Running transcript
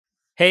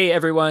Hey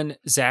everyone,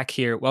 Zach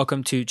here.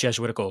 Welcome to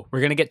Jesuitical. We're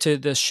going to get to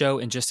the show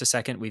in just a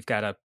second. We've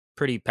got a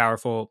pretty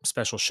powerful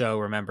special show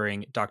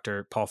remembering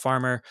Dr. Paul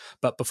Farmer.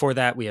 But before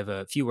that, we have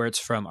a few words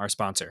from our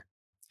sponsor.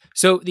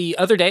 So the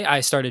other day, I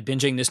started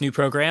binging this new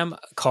program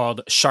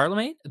called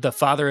Charlemagne, the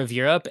Father of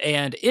Europe,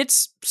 and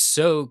it's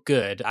so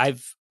good.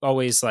 I've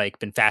always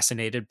been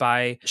fascinated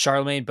by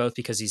Charlemagne, both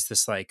because he's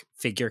this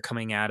figure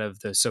coming out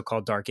of the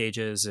so-called Dark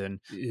Ages and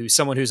who's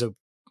someone who's a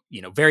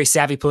very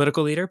savvy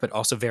political leader, but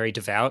also very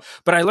devout.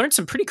 But I learned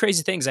some pretty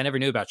crazy things I never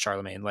knew about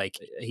Charlemagne. Like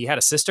he had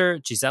a sister,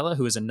 Gisela,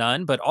 who was a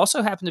nun, but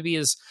also happened to be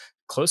his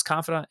close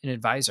confidant and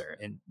advisor,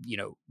 and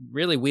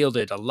really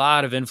wielded a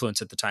lot of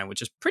influence at the time,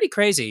 which is pretty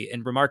crazy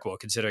and remarkable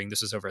considering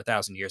this was over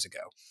 1,000 years ago.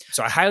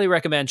 So I highly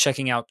recommend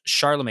checking out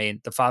Charlemagne,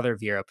 the Father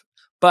of Europe,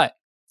 but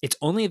it's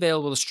only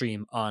available to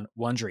stream on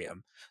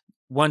Wondrium.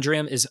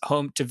 Wondrium is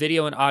home to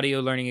video and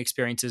audio learning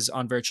experiences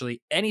on virtually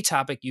any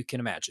topic you can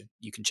imagine.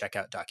 You can check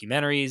out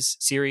documentaries,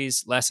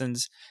 series,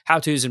 lessons,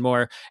 how-tos, and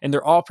more, and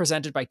they're all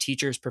presented by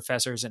teachers,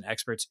 professors, and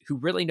experts who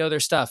really know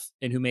their stuff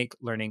and who make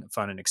learning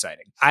fun and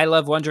exciting. I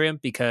love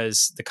Wondrium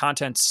because the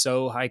content's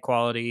so high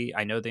quality,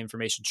 I know the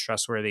information's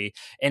trustworthy,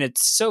 and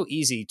it's so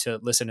easy to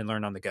listen and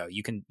learn on the go.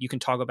 You can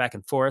toggle back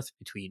and forth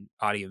between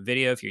audio and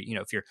video. If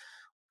you're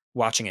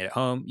watching it at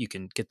home, you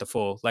can get the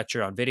full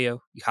lecture on video.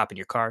 You hop in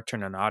your car,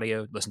 turn on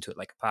audio, listen to it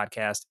like a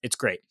podcast. It's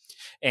great.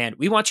 And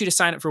we want you to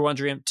sign up for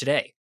Wondrium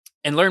today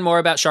and learn more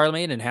about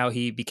Charlemagne and how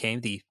he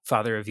became the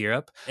Father of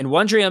Europe. And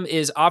Wondrium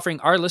is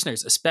offering our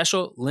listeners a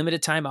special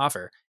limited time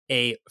offer,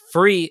 a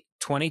free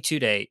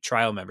 22-day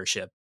trial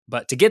membership.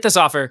 But to get this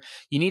offer,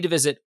 you need to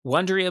visit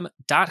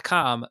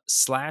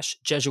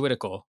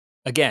wondrium.com/Jesuitical.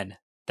 Again,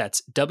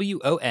 that's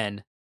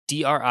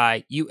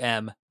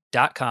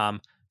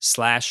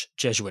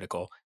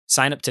WONDRIUM.com/Jesuitical.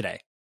 Sign up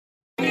today.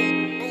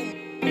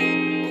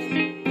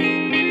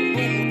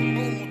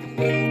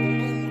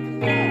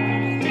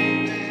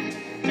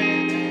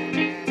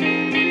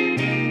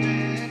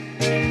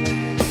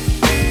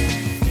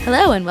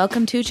 Hello and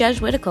welcome to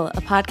Jesuitical, a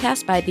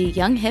podcast by the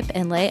young, hip,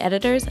 and lay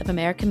editors of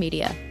American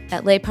media.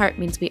 That lay part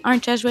means we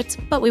aren't Jesuits,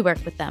 but we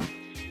work with them.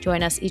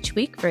 Join us each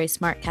week for a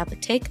smart Catholic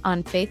take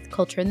on faith,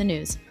 culture, and the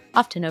news,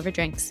 often over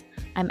drinks.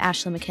 I'm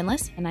Ashley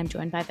McKinless, and I'm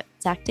joined by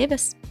Zach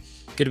Davis.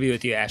 Good to be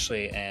with you,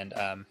 Ashley, and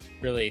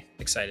really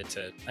excited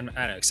to, I don't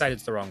know, excited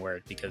is the wrong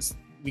word because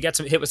we got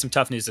hit with some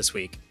tough news this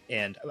week,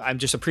 and I'm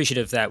just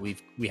appreciative that we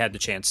had the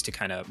chance to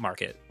kind of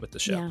mark it with the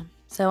show. Yeah.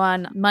 So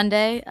on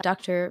Monday,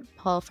 Dr.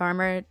 Paul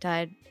Farmer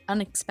died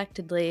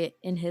unexpectedly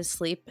in his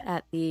sleep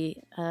at the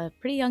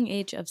pretty young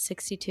age of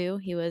 62.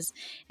 He was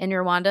in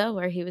Rwanda,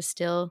 where he was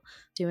still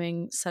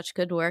doing such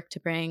good work to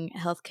bring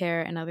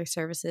healthcare and other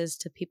services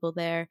to people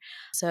there.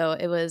 So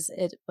it was,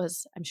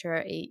 I'm sure,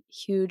 a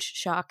huge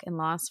shock and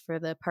loss for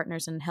the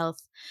partners in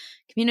health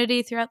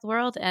community throughout the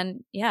world.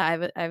 And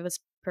yeah, I was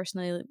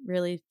personally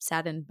really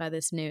saddened by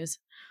this news.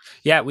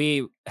 Yeah,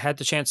 we had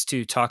the chance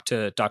to talk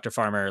to Dr.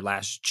 Farmer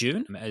last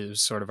June. It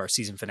was sort of our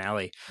season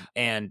finale.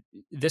 And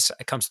this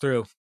comes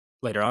through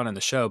later on in the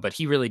show, but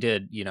he really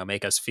did,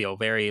 make us feel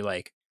very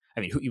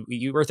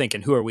you were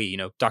thinking, who are we?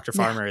 Dr.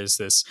 Farmer is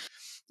this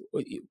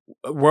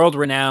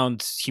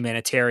world-renowned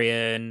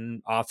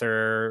humanitarian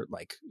author,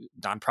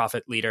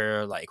 nonprofit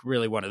leader,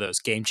 really one of those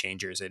game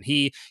changers. And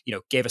he,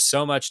 gave us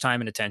so much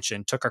time and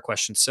attention, took our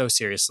questions so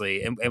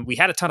seriously. And we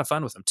had a ton of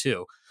fun with him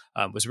too.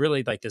 Was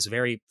really this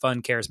very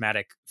fun,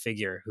 charismatic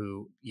figure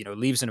who,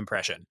 leaves an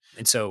impression.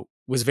 And so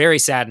was very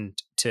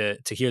saddened to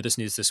hear this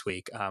news this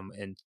week.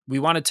 And we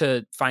wanted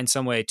to find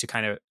some way to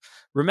kind of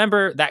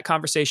remember that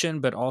conversation,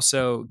 but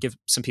also give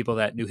some people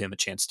that knew him a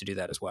chance to do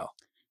that as well.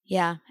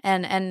 Yeah.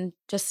 And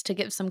just to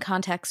give some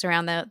context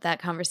around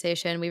that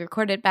conversation, we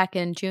recorded it back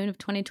in June of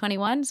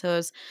 2021. So it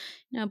was,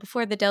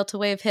 before the Delta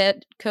wave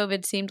hit,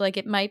 COVID seemed like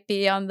it might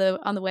be on the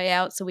way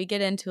out. So we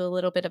get into a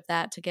little bit of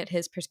that to get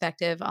his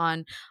perspective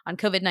on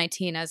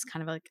COVID-19 as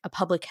kind of a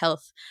public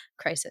health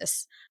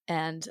crisis.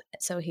 And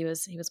so he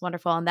was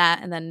wonderful on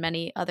that, and then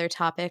many other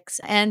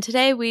topics. And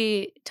today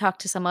we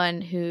talked to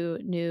someone who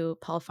knew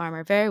Paul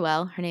Farmer very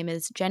well. Her name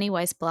is Jenny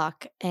Weiss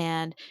Block,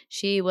 and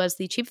she was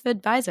the chief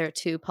advisor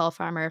to Paul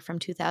Farmer from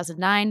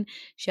 2009.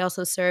 She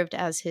also served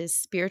as his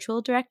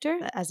spiritual director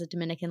as a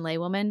Dominican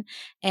laywoman,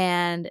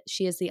 and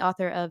she is the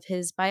author of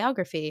his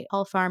biography,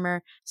 Paul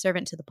Farmer,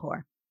 Servant to the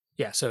Poor.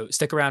 Yeah, so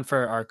stick around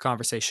for our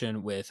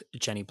conversation with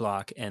Jenny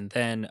Block, and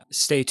then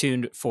stay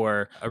tuned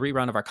for a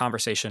rerun of our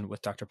conversation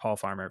with Dr. Paul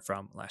Farmer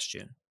from last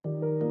June.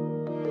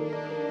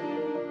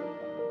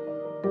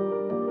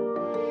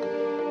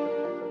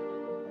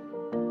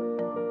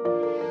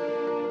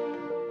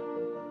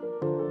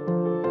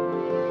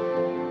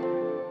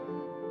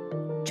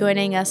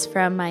 Joining us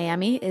from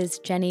Miami is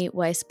Jenny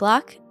Weiss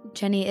Block.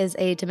 Jenny is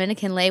a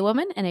Dominican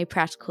laywoman and a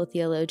practical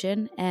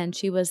theologian, and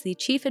she was the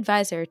chief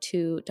advisor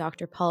to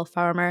Dr. Paul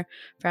Farmer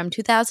from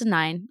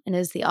 2009 and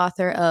is the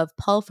author of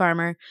Paul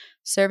Farmer,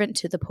 Servant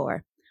to the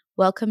Poor.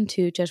 Welcome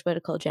to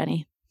Jesuitical,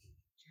 Jenny.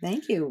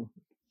 Thank you.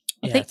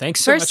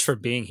 Thanks so much for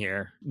being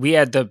here. We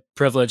had the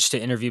privilege to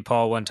interview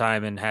Paul one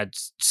time and had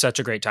such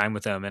a great time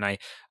with him. And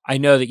I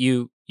know that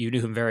you you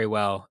knew him very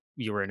well.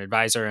 You were an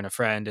advisor and a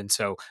friend. And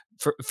so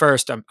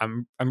first,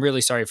 I'm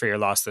really sorry for your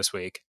loss this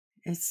week.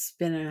 It's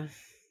been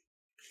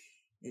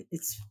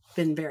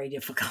very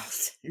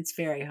difficult. It's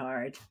very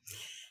hard.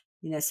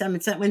 When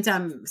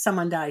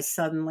someone dies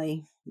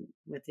suddenly,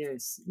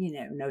 there's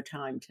no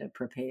time to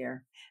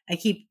prepare. I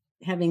keep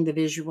having the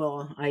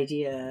visual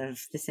idea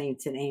of the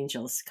saints and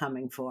angels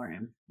coming for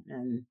him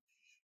and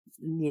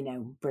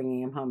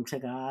bringing him home to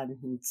God.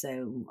 And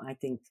so I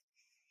think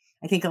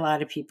a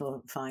lot of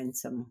people find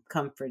some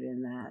comfort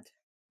in that,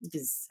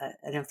 because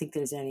I don't think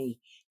there's any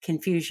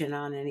confusion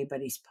on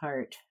anybody's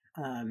part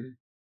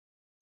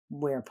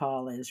where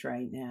Paul is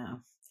right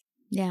now.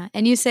 Yeah,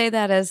 and you say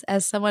that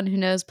as someone who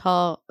knows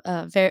Paul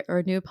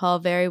knew Paul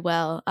very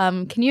well.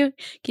 Can you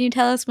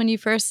tell us when you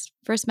first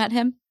met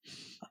him?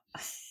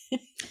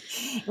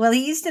 Well,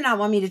 he used to not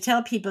want me to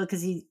tell people,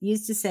 because he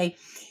used to say,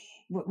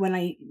 when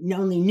I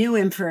only knew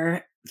him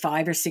for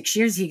 5 or 6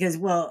 years, he goes,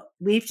 "Well,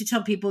 we have to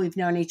tell people we've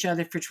known each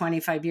other for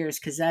 25 years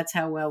because that's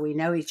how well we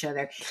know each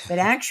other." But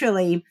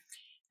actually,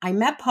 I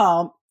met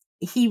Paul.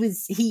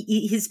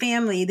 His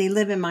family, they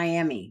live in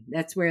Miami.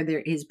 That's where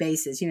his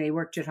base is. He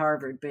worked at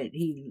Harvard, but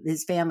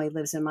his family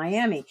lives in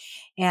Miami,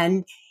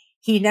 and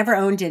he never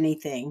owned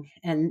anything.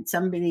 And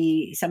some of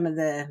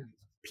the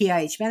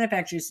PIH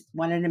manufacturers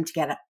wanted him to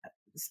get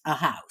a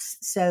house.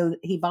 So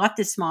he bought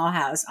this small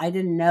house. I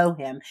didn't know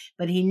him,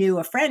 but he knew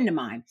a friend of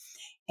mine.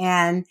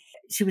 And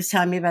she was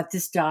telling me about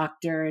this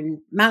doctor, and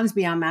Mountains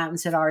Beyond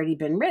Mountains had already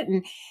been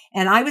written.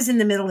 And I was in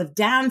the middle of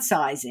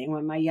downsizing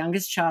when my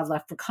youngest child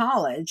left for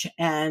college.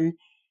 And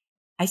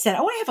I said,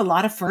 "Oh, I have a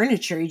lot of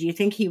furniture. Do you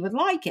think he would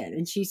like it?"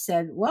 And she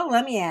said, "Well,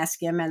 let me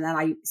ask him." And then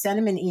I sent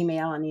him an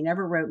email, and he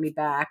never wrote me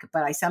back.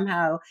 But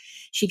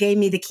she gave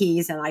me the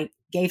keys, and I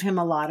gave him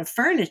a lot of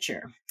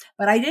furniture.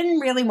 But I didn't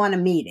really want to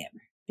meet him,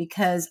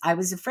 because I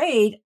was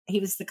afraid he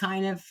was the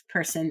kind of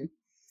person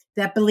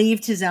that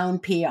believed his own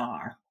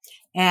PR.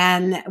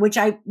 And which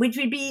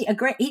would be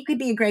he could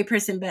be a great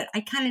person, but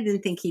I kind of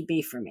didn't think he'd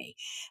be for me.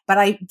 But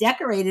I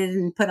decorated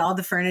and put all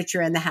the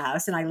furniture in the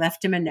house, and I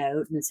left him a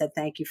note and said,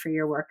 "Thank you for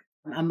your work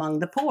among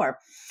the poor."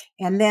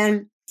 And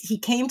then he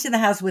came to the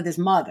house with his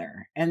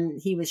mother, and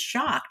he was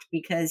shocked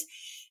because,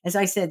 as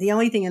I said, the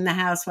only thing in the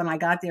house when I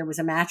got there was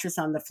a mattress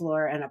on the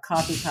floor and a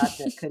coffee pot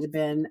that could have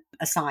been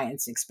a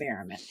science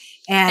experiment.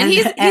 And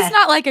he's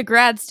not like a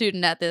grad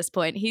student at this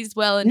point. He's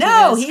well into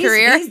his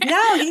career.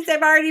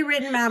 They've already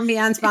written Mountain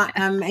Beyond.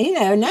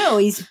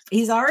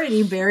 He's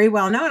already very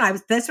well known.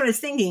 That's what I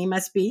was thinking. He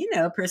must be,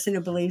 a person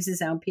who believes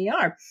his own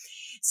PR.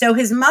 So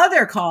his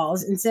mother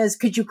calls and says,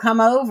 "Could you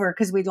come over?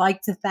 Because we'd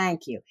like to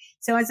thank you."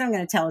 So I'm going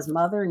to tell his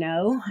mother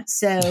no.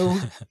 So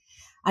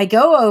I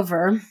go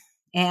over,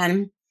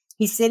 and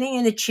he's sitting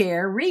in a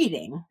chair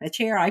reading, a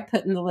chair I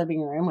put in the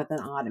living room with an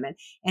ottoman.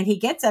 And he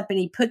gets up and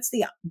he puts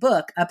the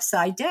book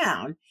upside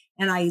down.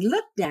 And I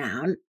look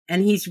down,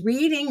 and he's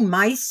reading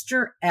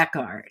Meister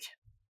Eckhart.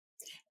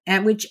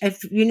 And which,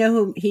 if you know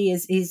who he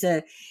is, he's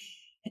a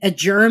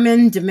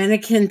German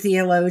Dominican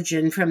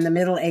theologian from the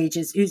Middle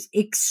Ages who's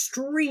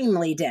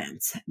extremely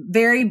dense,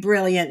 very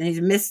brilliant, and he's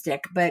a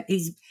mystic.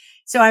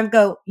 So I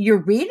go,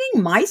 "You're reading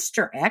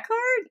Meister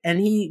Eckhart?" And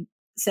he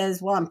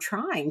says, "Well, I'm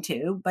trying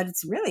to, but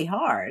it's really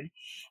hard."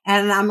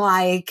 And I'm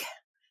like,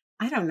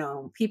 I don't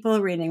know. People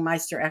reading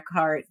Meister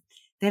Eckhart,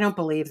 they don't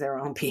believe their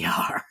own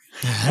PR.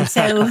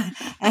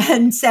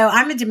 and so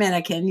I'm a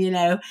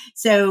Dominican,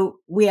 so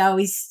we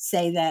always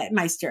say that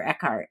Meister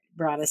Eckhart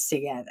brought us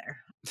together.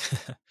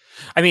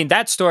 I mean,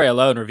 that story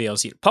alone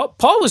reveals you.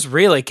 Paul was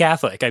really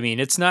Catholic. I mean,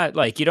 it's not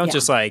like you don't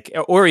just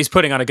or he's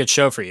putting on a good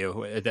show for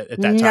you at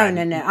that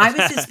time. No. I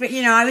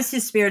was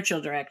his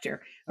spiritual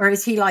director, or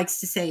as he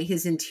likes to say,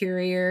 his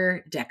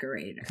interior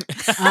decorator.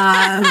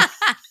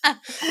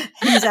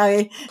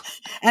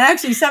 And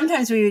actually,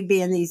 sometimes we would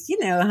be in these,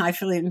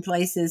 highfalutin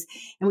places,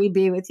 and we'd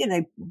be with,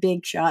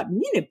 big shot,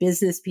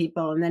 business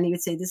people, and then he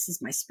would say, "This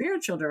is my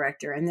spiritual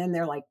director," and then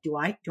they're like, "Do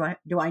I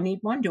need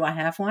one? Do I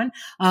have one?"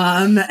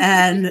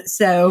 And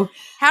so,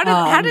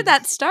 how did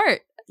that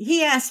start?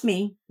 He asked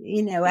me,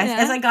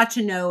 as I got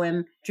to know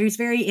him, he was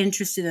very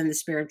interested in the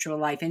spiritual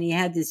life, and he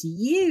had this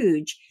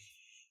huge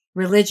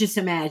religious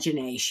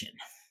imagination.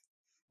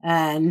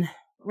 And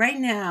right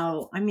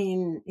now, I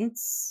mean,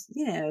 it's,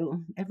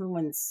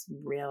 everyone's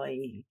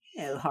really,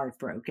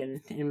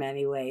 heartbroken in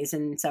many ways.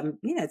 And some,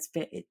 it's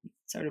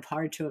sort of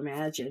hard to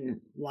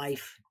imagine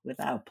life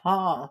without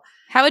Paul.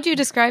 How would you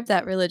describe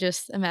that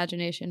religious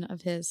imagination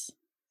of his?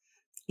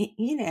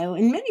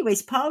 In many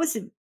ways, Paul was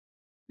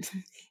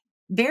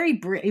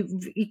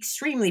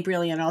extremely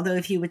brilliant. Although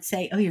if you would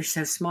say, "Oh, you're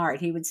so smart,"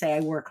 he would say, "I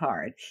work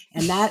hard."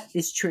 And that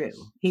is true.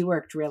 He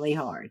worked really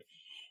hard.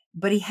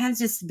 But he has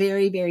this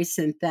very, very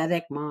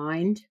synthetic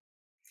mind.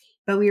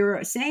 But we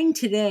were saying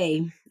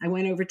today, I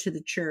went over to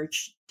the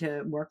church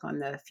to work on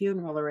the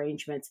funeral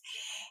arrangements,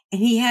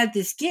 and he had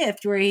this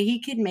gift where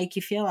he could make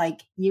you feel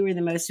like you were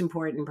the most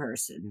important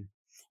person.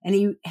 And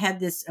he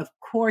had this, of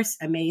course,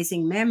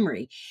 amazing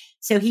memory.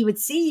 So he would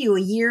see you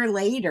a year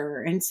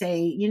later and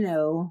say,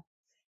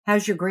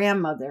 how's your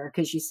grandmother?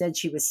 Because you said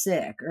she was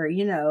sick, or,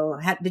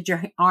 did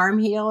your arm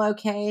heal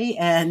okay?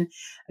 And,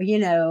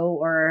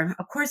 or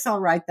of course I'll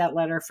write that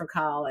letter for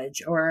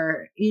college,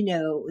 or, he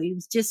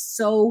was just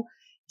so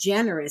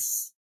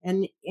generous,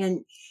 and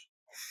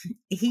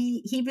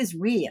he was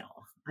real.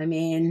 I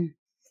mean,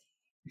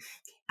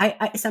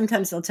 I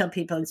sometimes will tell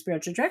people in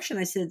spiritual direction,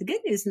 I said, the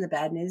good news and the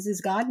bad news is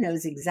God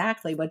knows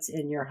exactly what's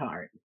in your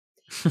heart.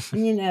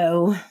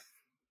 And,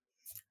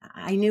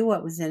 I knew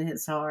what was in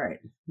his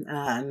heart.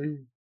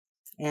 And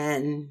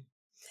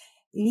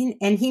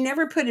he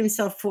never put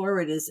himself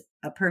forward as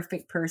a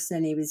perfect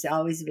person. He was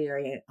always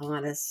very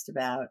honest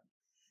about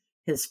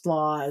his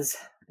flaws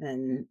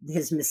and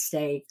his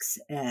mistakes.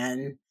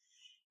 And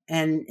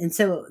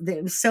so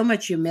there was so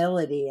much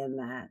humility in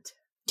that.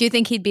 Do you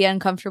think he'd be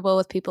uncomfortable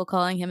with people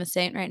calling him a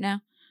saint right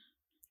now?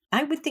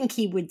 I would think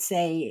he would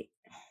say,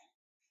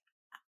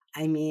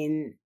 I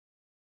mean,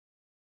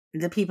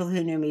 the people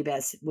who knew me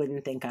best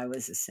wouldn't think I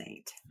was a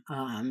saint.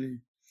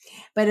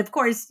 But of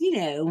course,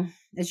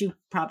 as you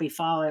probably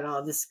followed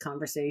all this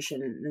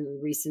conversation in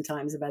recent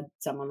times about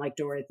someone like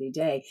Dorothy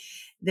Day,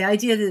 the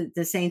idea that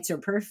the saints are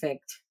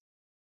perfect,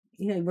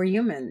 we're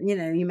human,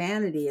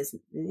 humanity is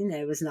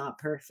not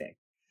perfect.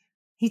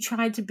 He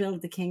tried to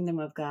build the kingdom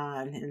of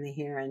God in the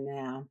here and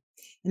now.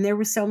 And there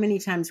were so many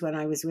times when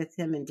I was with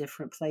him in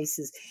different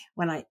places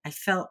when I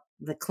felt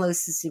the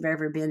closest I've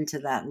ever been to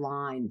that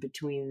line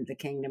between the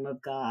kingdom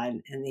of God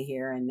and the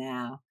here and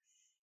now,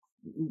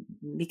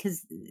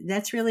 because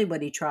that's really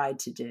what he tried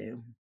to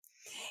do.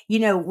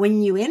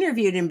 When you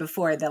interviewed him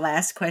before, the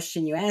last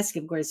question you asked,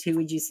 of course, who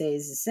would you say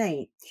is a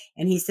saint?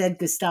 And he said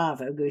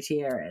Gustavo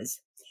Gutierrez,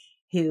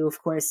 who,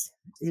 of course,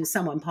 is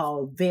someone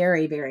Paul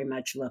very, very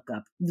much looked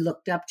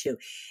up to.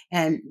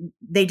 And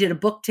they did a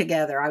book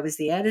together. I was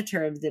the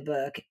editor of the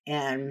book,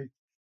 and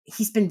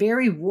he's been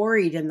very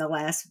worried in the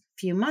last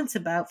few months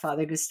about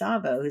Father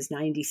Gustavo, who's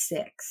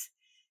 96.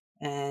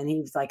 And he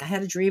was like, I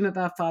had a dream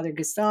about Father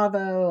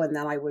Gustavo, and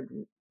then I would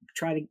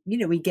try to,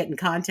 we get in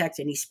contact,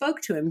 and he spoke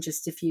to him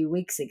just a few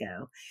weeks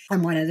ago.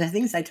 And one of the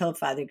things I told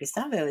Father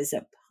Gustavo is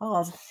that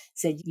Paul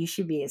said, you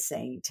should be a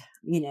saint.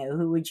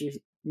 Who would you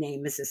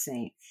name as a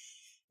saint?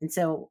 And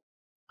so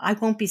I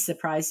won't be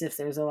surprised if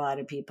there's a lot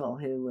of people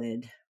who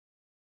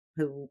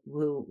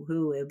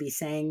would be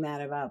saying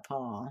that about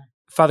Paul.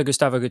 Father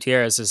Gustavo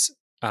Gutierrez is,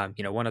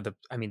 one of the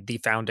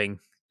founding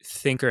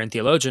thinker and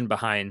theologian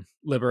behind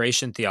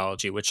liberation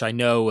theology, which I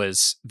know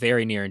was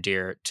very near and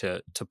dear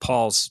to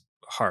Paul's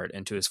heart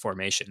and to his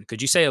formation.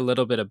 Could you say a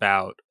little bit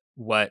about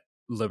what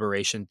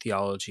liberation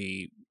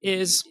theology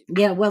is?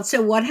 Yeah, well,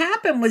 so what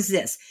happened was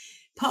this.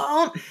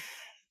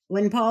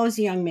 When Paul was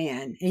a young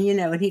man, and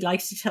and he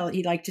liked to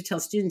tell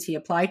students, he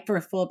applied for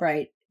a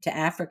Fulbright to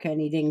Africa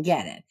and he didn't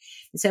get it.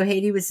 And so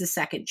Haiti was the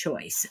second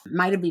choice.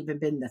 Might have even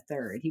been the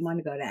third. He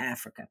wanted to go to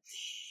Africa.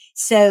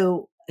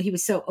 So he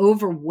was so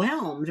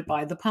overwhelmed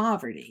by the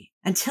poverty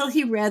until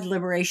he read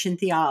liberation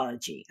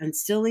theology,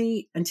 until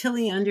he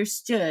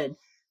understood,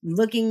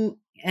 looking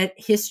at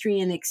history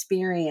and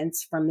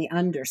experience from the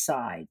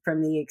underside,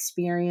 from the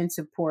experience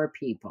of poor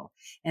people,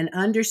 and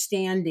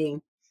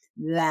understanding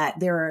that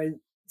there are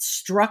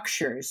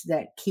structures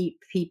that keep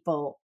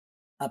people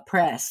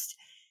oppressed.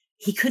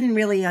 He couldn't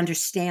really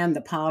understand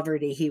the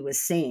poverty he was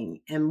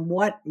seeing. And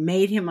what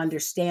made him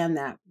understand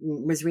that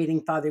was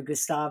reading Father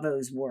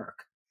Gustavo's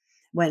work,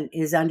 when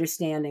his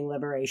understanding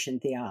liberation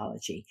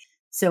theology.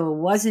 So it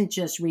wasn't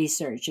just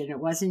research, and it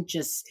wasn't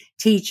just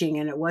teaching,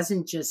 and it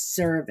wasn't just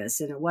service,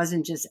 and it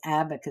wasn't just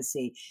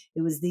advocacy.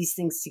 It was these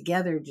things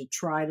together to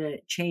try to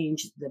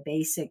change the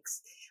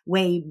basics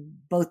way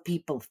both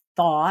people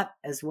thought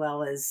as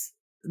well as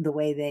the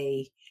way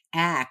they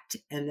act,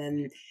 and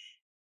then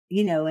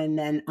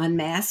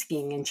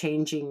unmasking and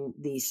changing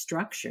these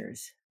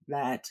structures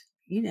that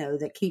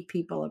that keep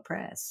people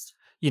oppressed.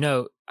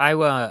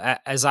 I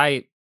as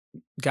I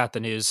got the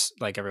news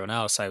like everyone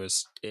else, I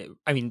was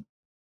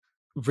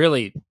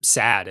really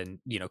sad and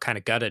kind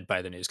of gutted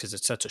by the news because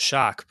it's such a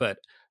shock. But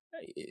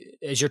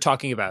as you're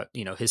talking about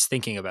his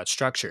thinking about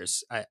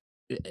structures,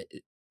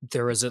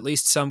 there was at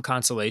least some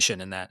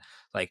consolation in that.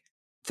 Like,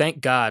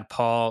 thank God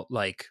Paul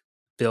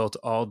built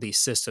all these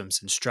systems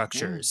and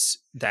structures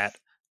that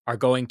are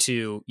going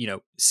to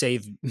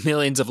save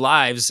millions of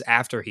lives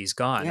after he's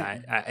gone.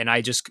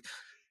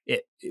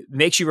 It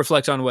makes you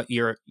reflect on what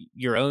your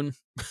own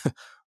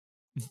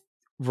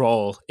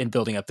role in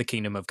building up the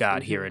kingdom of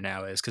God here and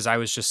now is, because I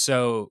was just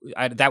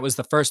that was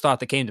the first thought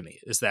that came to me,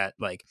 is that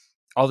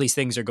all these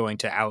things are going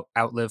to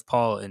outlive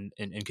Paul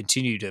and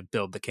continue to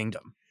build the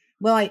kingdom.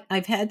 Well,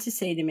 I've had to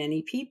say to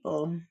many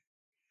people,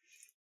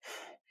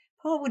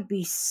 Paul would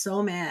be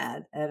so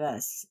mad at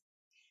us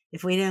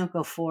if we don't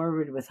go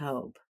forward with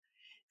hope.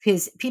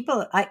 Because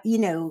people,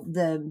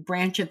 the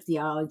branch of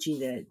theology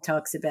that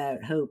talks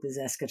about hope is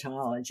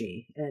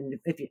eschatology, and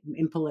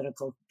in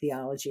political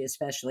theology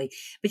especially,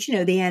 but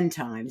the end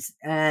times.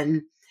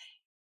 And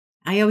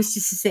I always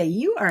used to say,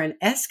 you are an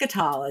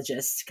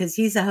eschatologist, because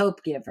he's a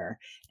hope giver.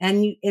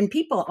 And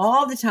people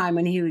all the time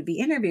when he would be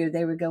interviewed,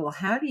 they would go, well,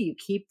 how do you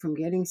keep from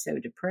getting so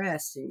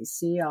depressed? And you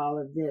see all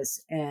of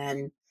this.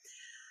 And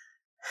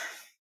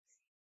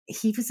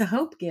he was a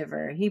hope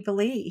giver. He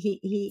believed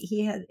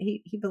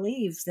he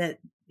believes that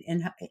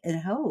in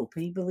hope.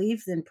 He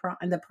believes in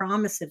the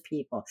promise of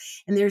people.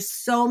 And there's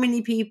so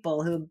many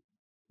people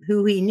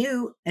who he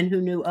knew and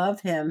who knew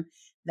of him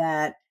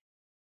that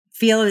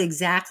feel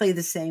exactly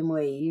the same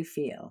way you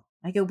feel.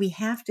 I go, we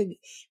have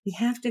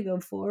to go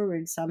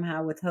forward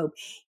somehow with hope.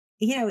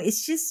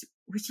 It's just,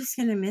 we're just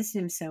going to miss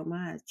him so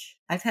much.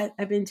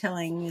 I've been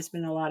telling, there's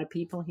been a lot of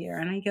people here,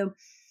 and I go,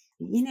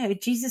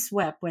 Jesus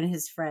wept when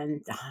his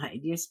friend died.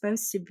 You're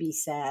supposed to be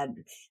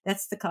sad.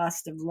 That's the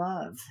cost of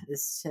love,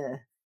 is to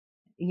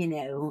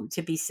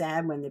be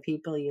sad when the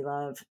people you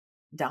love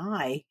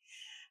die.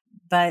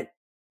 But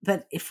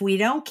if we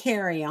don't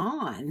carry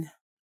on,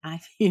 I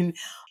mean,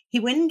 he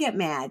wouldn't get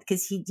mad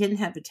because he didn't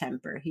have a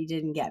temper. He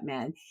didn't get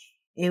mad.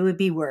 It would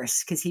be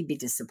worse because he'd be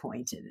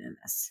disappointed in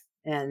us.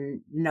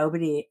 And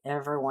nobody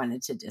ever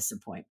wanted to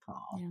disappoint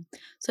Paul. Yeah.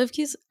 So,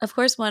 of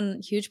course,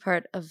 one huge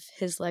part of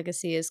his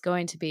legacy is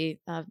going to be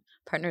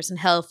Partners in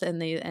Health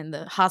and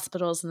the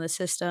hospitals and the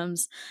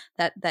systems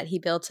that he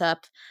built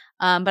up.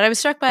 But I was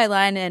struck by a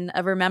line in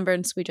a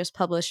remembrance we just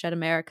published at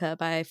America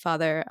by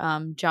Father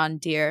John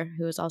Deere,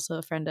 who is also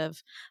a friend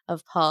of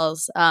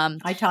Paul's.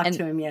 I talked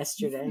to him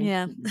yesterday.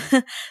 Yeah.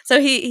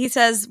 So he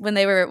says when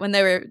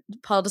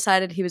Paul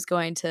decided he was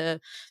going to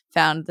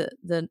found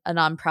a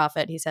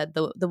nonprofit, he said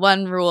the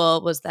one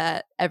rule was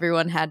that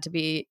everyone had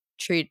to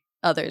treat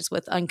others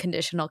with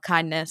unconditional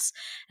kindness.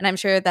 And I'm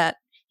sure that,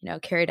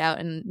 carried out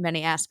in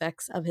many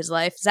aspects of his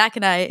life. Zach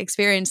and I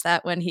experienced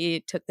that when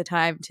he took the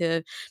time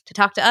to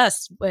talk to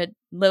us, with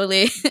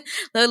lowly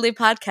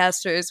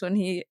podcasters, when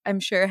he, I'm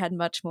sure, had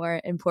much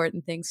more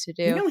important things to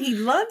do. He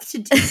loved to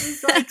do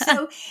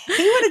so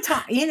he would have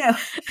taught,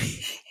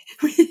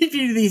 we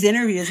do these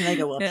interviews and I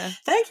go, well, yeah.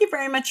 Thank you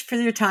very much for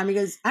your time. He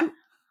goes,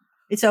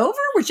 it's over.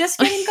 We're just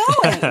getting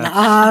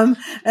going.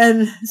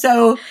 And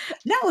so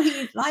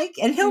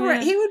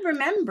he would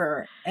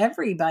remember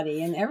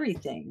everybody and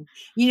everything.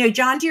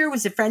 John Deere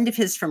was a friend of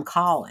his from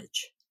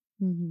college.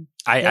 Mm-hmm.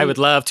 I would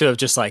love to have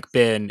just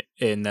been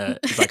in the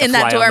in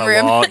that dorm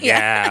room.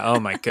 Yeah. Oh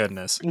my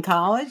goodness. In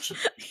college.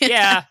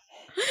 Yeah.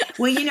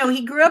 Well,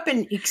 he grew up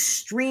in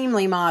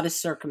extremely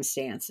modest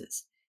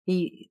circumstances.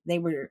 They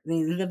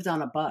lived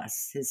on a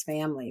bus, his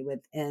family,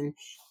 and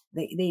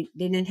they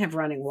didn't have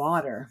running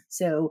water.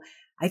 So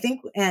I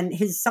think, and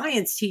his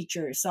science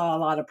teacher saw a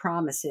lot of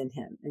promise in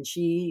him, and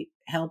she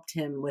helped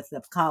him with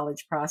the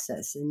college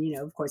process. And,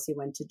 of course, he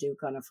went to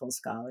Duke on a full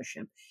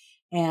scholarship.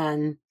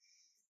 And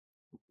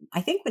I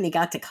think when he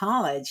got to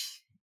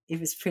college, it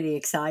was pretty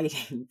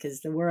exciting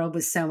because the world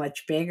was so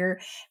much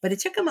bigger. But it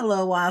took him a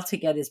little while to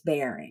get his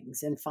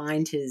bearings and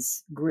find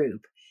his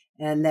group.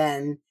 And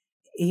then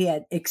he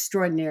had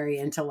extraordinary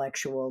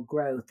intellectual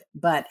growth.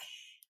 But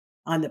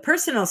on the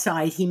personal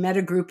side, he met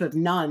a group of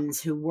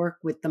nuns who work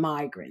with the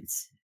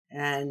migrants,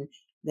 and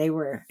they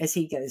were, as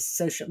he goes,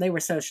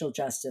 social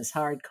justice,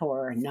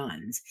 hardcore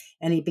nuns.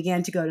 And he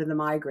began to go to the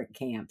migrant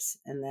camps,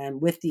 and then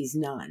with these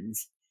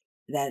nuns,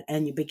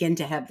 and you begin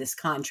to have this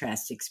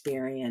contrast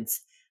experience,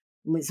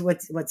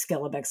 what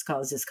Skillebeck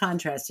calls this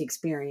contrast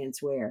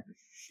experience, where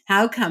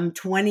how come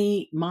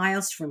 20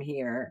 miles from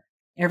here,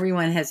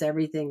 everyone has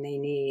everything they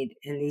need,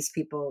 and these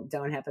people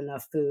don't have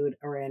enough food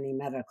or any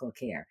medical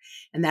care.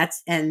 And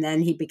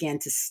then he began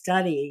to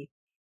study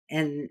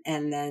and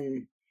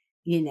then,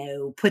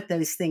 put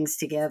those things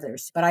together.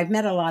 But I've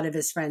met a lot of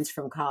his friends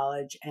from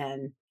college,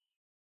 and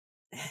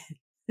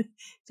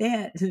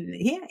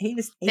he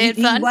was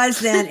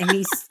then, and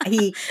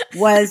he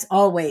was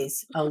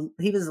always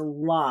he was a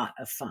lot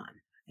of fun.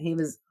 He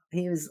was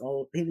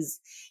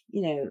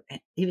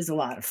a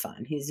lot of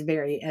fun. He's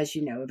very, as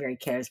you know, a very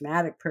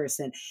charismatic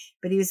person,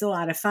 but he was a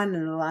lot of fun.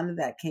 And a lot of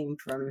that came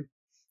from,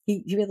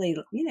 he really,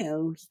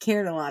 he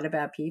cared a lot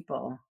about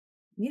people,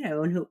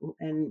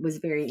 and was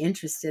very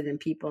interested in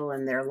people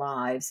and their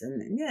lives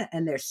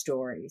and their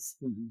stories.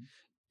 Mm-hmm.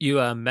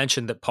 You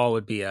mentioned that Paul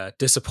would be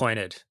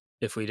disappointed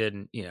if we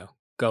didn't,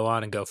 go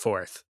on and go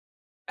forth.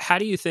 How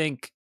do you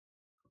think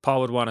Paul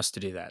would want us to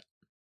do that?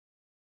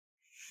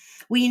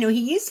 Well,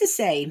 he used to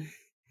say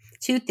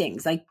two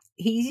things. Like,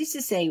 he used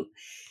to say,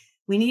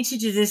 we need to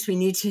do this, we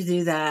need to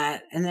do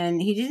that. And then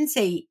he didn't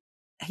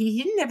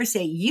ever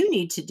say, you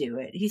need to do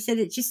it. He said,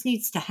 it just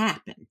needs to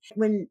happen.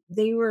 When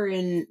they were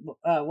in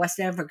West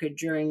Africa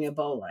during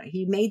Ebola,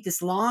 he made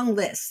this long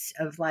list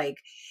of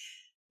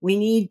we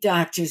need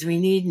doctors, we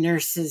need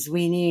nurses,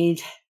 we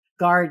need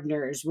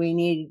gardeners, we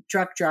need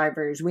truck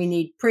drivers, we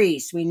need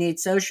priests, we need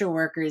social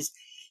workers.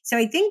 So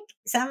I think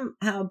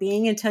somehow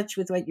being in touch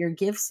with what your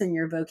gifts and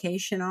your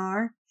vocation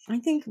are, I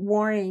think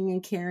worrying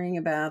and caring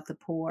about the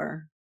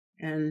poor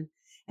and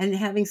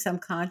having some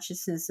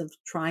consciousness of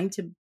trying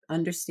to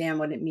understand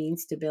what it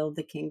means to build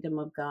the kingdom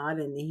of God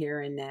in the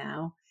here and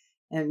now,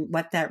 and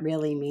what that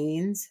really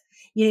means.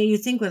 You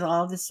think with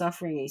all the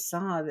suffering he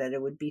saw that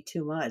it would be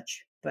too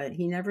much. but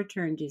he never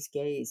turned his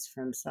gaze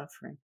from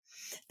suffering.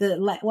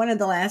 One of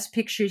the last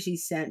pictures he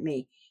sent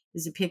me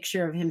is a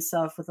picture of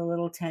himself with a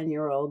little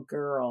 10-year-old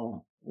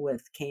girl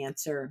with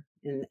cancer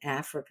in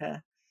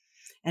Africa.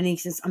 And he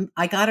says,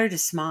 I got her to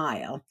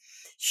smile.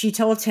 She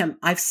told him,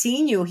 I've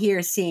seen you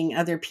here seeing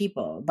other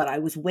people, but I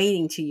was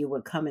waiting till you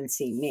would come and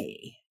see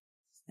me.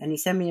 And he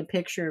sent me a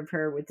picture of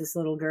her with this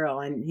little girl.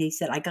 And he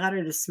said, I got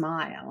her to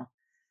smile.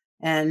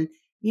 And,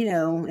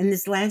 in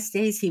his last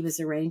days, he was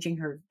arranging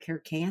her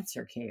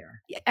cancer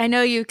care. I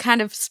know you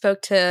kind of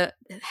spoke to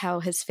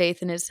how his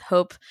faith and his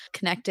hope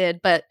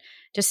connected, but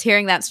just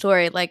hearing that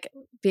story, like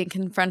being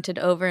confronted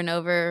over and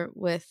over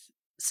with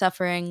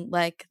suffering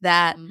like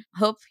that,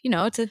 hope,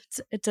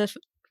 it's a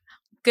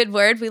good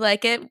word. We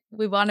like it.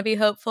 We want to be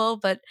hopeful,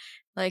 but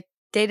like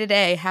day to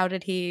day, how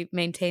did he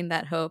maintain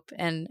that hope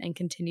and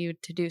continue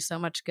to do so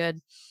much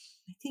good?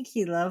 I think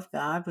he loved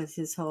God with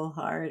his whole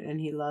heart,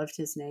 and he loved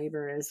his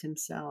neighbor as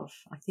himself.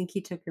 I think he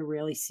took it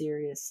really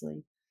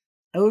seriously.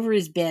 Over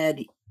his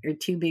bed are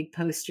two big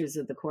posters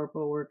of the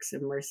corporal works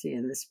of mercy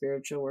and the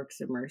spiritual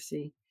works of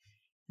mercy.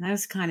 And that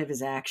was kind of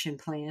his action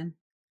plan.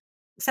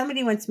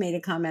 Somebody once made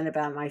a comment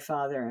about my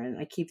father, and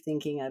I keep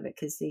thinking of it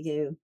because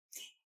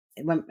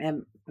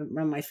when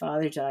my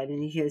father died,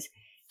 and he goes,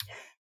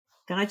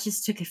 God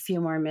just took a few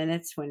more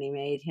minutes when he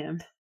made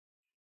him.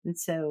 And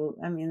so,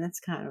 that's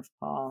kind of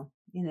Paul.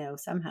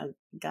 Somehow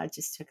God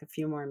just took a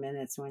few more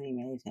minutes when he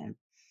made him.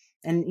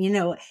 And,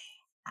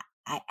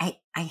 I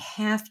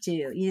have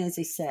to, as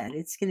I said,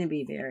 it's going to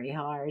be very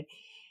hard.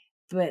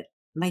 But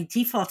my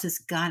default is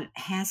God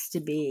has to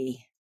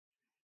be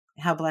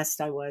how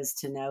blessed I was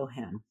to know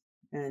him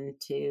and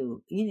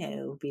to,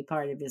 be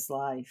part of his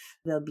life.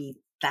 There'll be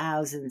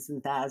thousands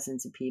and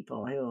thousands of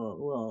people who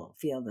will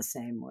feel the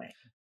same way.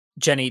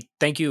 Jenny,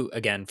 thank you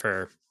again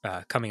for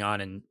coming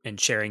on and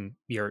sharing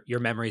your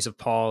memories of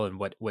Paul and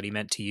what he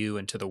meant to you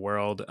and to the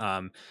world.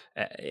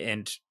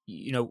 And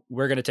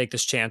we're going to take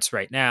this chance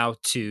right now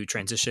to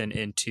transition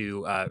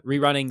into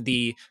rerunning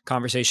the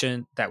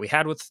conversation that we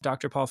had with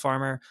Dr. Paul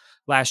Farmer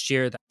last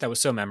year. That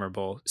was so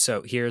memorable.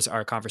 So here's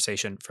our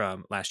conversation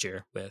from last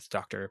year with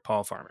Dr.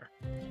 Paul Farmer.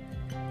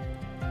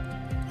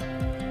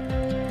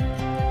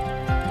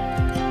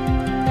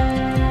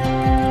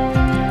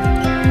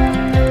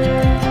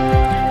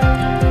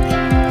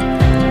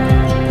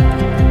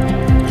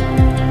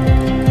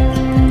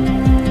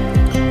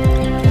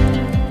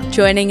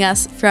 Joining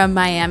us from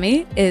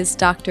Miami is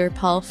Dr.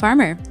 Paul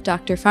Farmer.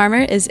 Dr. Farmer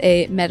is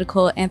a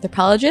medical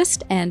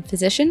anthropologist and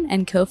physician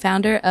and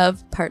co-founder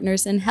of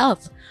Partners in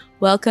Health.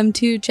 Welcome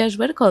to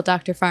Jesuitical,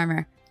 Dr.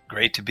 Farmer.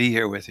 Great to be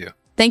here with you.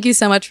 Thank you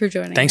so much for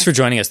joining us. Thanks for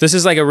joining us. This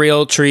is like a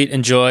real treat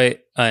and joy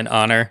and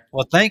honor.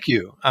 Well, thank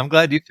you. I'm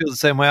glad you feel the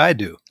same way I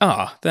do.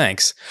 Oh,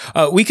 thanks.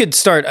 We could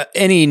start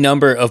any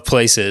number of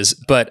places,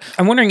 but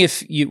I'm wondering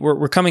if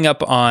we're coming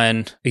up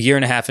on a year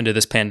and a half into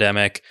this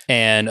pandemic,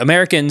 and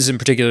Americans in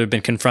particular have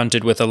been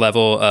confronted with a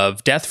level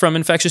of death from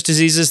infectious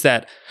diseases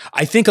that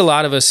I think a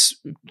lot of us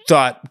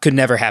thought could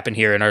never happen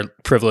here in our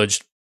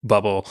privileged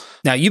bubble.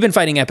 Now, you've been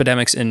fighting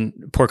epidemics in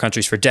poor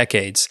countries for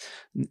decades.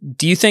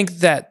 Do you think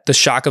that the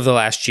shock of the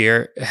last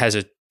year has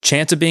a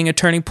chance of being a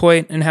turning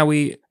point in how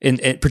we,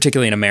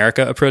 particularly in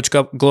America, approach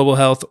global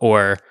health,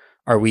 or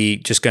are we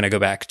just going to go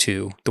back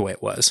to the way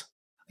it was?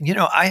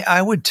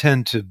 I would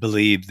tend to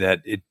believe that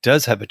it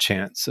does have a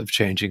chance of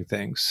changing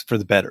things for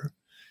the better.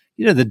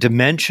 The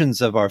dimensions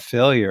of our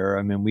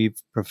failure,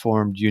 we've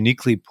performed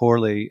uniquely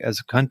poorly as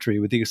a country,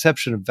 with the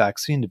exception of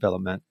vaccine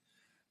development.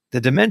 The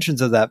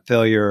dimensions of that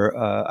failure,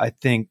 I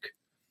think,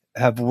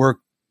 have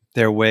worked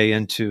their way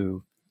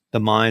into the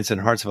minds and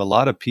hearts of a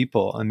lot of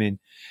people. And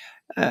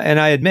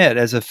I admit,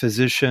 as a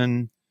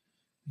physician,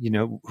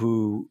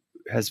 who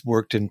has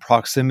worked in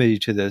proximity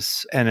to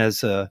this, and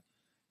as a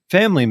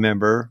family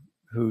member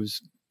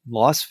who's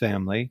lost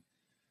family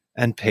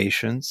and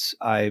patients,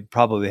 I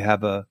probably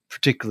have a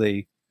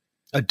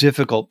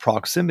difficult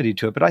proximity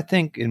to it. But I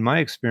think in my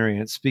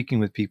experience, speaking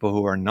with people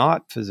who are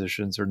not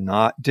physicians or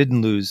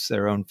didn't lose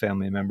their own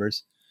family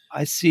members,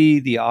 I see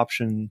the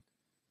opportunity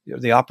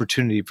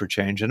for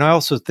change. And I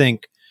also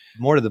think,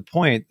 more to the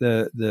point,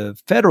 the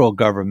federal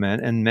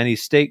government and many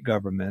state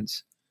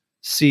governments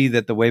see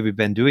that the way we've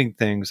been doing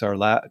things, our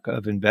lack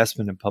of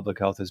investment in public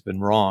health has been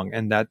wrong.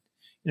 And that,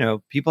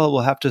 people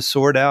will have to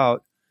sort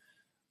out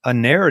a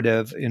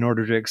narrative in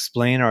order to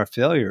explain our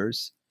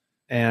failures.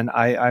 And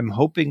I'm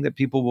hoping that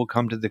people will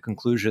come to the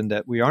conclusion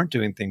that we aren't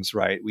doing things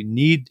right. We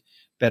need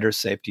better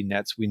safety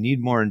nets. We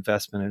need more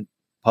investment in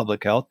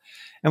public health.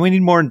 And we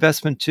need more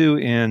investment, too,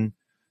 in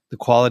the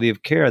quality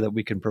of care that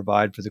we can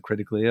provide for the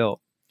critically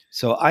ill.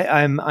 So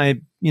I'm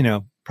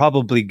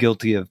probably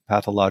guilty of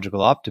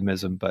pathological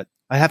optimism, but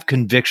I have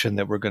conviction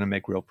that we're going to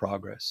make real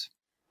progress.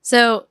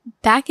 So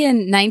back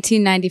in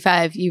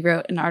 1995, you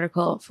wrote an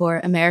article for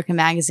America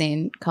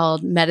Magazine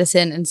called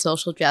Medicine and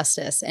Social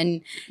Justice.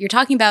 And you're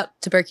talking about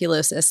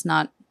tuberculosis,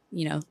 not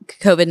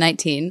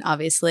COVID-19,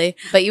 obviously.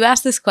 But you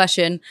asked this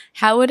question,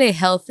 how would a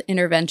health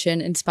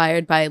intervention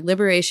inspired by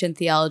liberation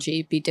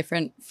theology be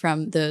different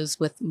from those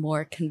with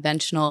more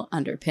conventional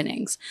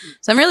underpinnings?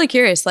 So I'm really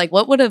curious,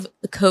 what would a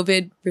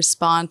COVID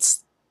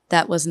response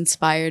that was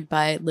inspired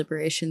by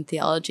liberation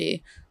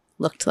theology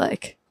looked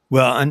like?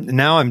 Well,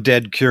 now I'm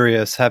dead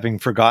curious, having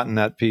forgotten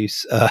that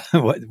piece.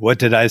 What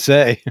did I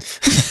say?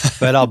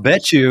 But I'll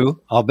bet you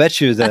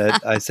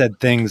that I said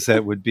things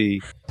that would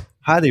be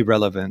highly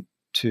relevant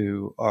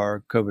to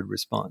our COVID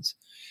response.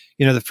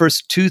 The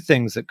first two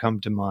things that come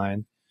to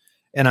mind,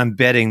 and I'm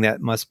betting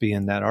that must be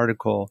in that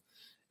article,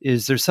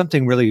 is there's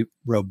something really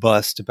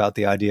robust about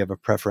the idea of a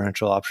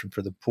preferential option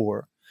for the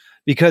poor,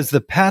 because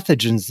the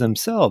pathogens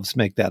themselves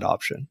make that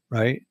option,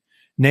 right?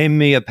 Name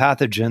me a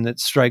pathogen that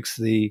strikes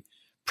the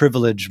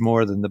privileged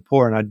more than the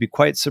poor, and I'd be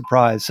quite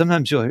surprised.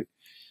 Sometimes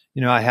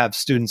I have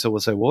students that will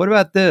say, well, what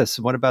about this?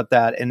 And what about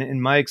that? And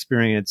in my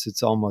experience,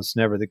 it's almost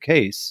never the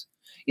case.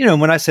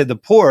 When I say the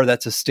poor,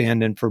 that's a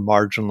stand-in for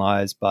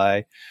marginalized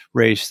by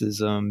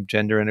racism,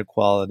 gender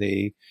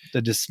inequality,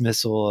 the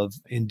dismissal of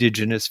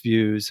indigenous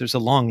views. There's a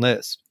long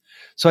list.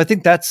 So I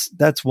think that's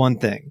one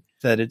thing,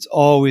 that it's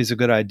always a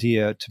good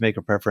idea to make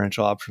a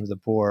preferential option for the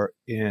poor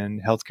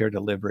in healthcare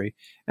delivery,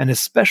 and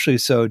especially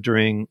so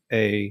during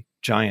a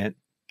giant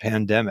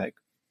pandemic.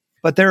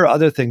 But there are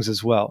other things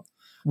as well.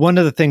 One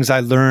of the things I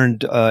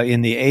learned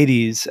in the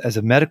 80s as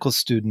a medical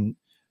student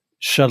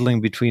shuttling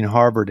between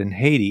Harvard and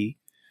Haiti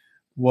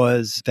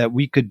was that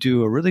we could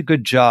do a really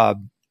good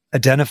job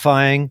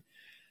identifying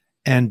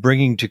and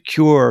bringing to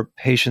cure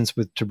patients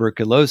with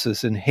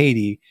tuberculosis in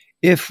Haiti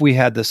if we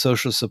had the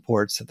social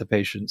supports that the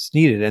patients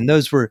needed. And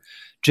those were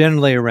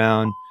generally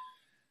around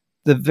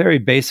the very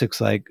basics,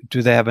 like,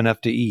 do they have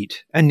enough to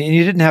eat? And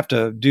you didn't have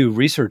to do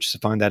research to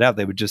find that out.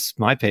 They would just,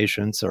 my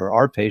patients or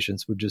our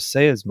patients would just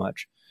say as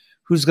much.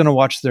 Who's going to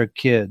watch their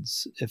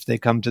kids if they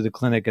come to the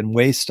clinic and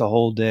waste a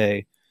whole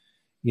day,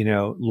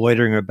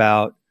 loitering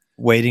about,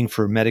 waiting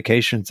for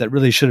medications that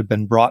really should have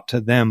been brought to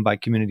them by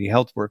community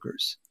health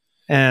workers?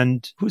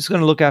 And who's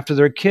going to look after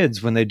their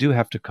kids when they do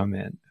have to come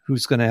in?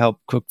 Who's going to help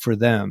cook for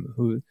them?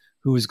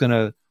 Who is going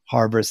to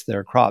harvest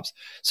their crops?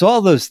 So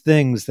all those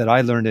things that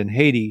I learned in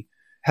Haiti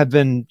have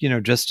been,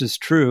 just as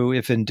true,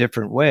 if in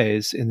different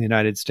ways, in the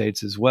United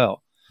States as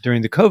well.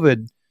 During the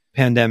COVID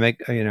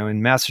pandemic,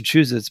 in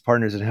Massachusetts,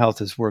 Partners in Health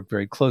has worked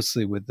very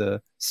closely with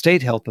the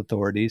state health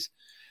authorities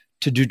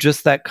to do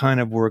just that kind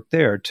of work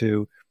there,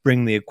 to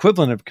bring the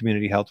equivalent of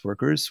community health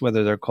workers,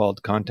 whether they're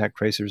called contact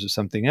tracers or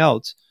something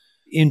else,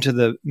 into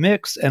the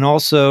mix, and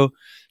also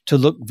to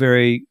look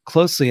very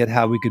closely at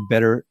how we could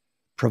better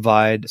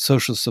provide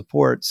social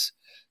supports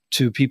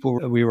to people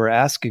we were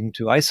asking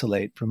to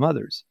isolate from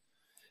others.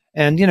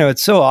 And,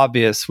 it's so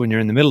obvious when you're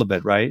in the middle of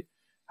it, right?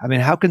 I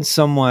mean, how can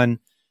someone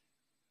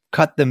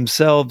cut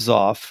themselves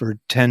off for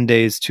 10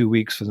 days, 2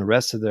 weeks from the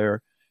rest of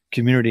their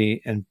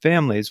community and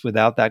families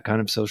without that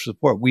kind of social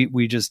support?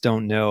 We just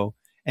don't know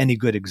any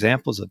good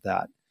examples of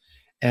that.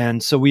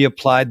 And so we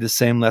applied the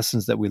same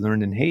lessons that we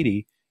learned in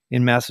Haiti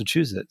in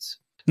Massachusetts.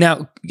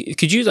 Now,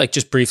 could you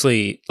just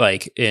briefly,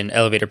 in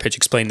elevator pitch,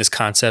 explain this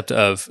concept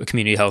of a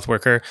community health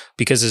worker?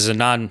 Because as a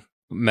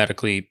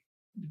non-medically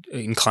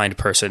inclined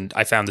person,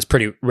 I found this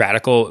pretty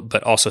radical,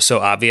 but also so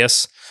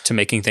obvious to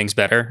making things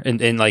better in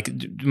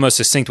the most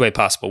succinct way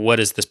possible. What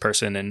is this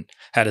person, and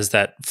how does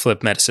that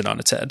flip medicine on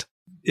its head?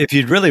 If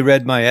you'd really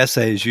read my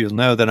essays, you'll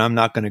know that I'm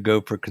not going to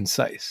go for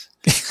concise.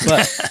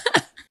 But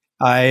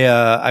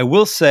I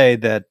will say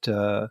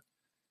that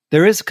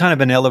there is kind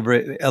of an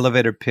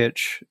elevator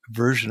pitch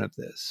version of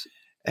this.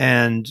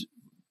 And,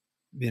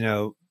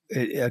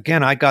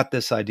 again, I got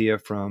this idea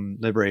from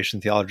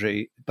liberation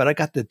theology, but I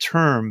got the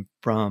term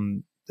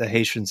from the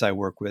Haitians I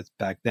work with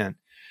back then.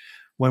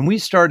 When we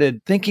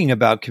started thinking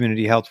about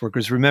community health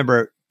workers,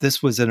 remember,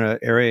 this was in an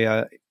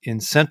area in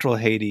central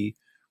Haiti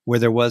where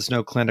there was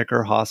no clinic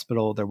or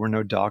hospital, there were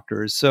no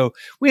doctors. So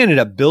we ended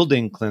up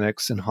building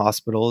clinics and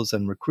hospitals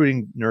and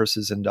recruiting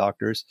nurses and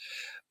doctors.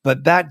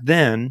 But back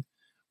then,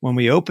 when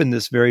we opened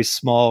this very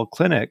small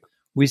clinic,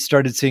 we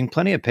started seeing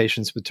plenty of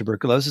patients with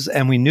tuberculosis,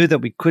 and we knew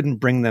that we couldn't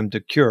bring them to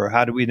cure.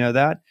 How do we know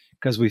that?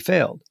 Because we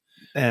failed.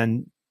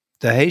 And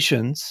the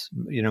Haitians,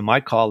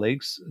 my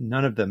colleagues,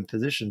 none of them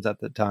physicians at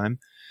the time,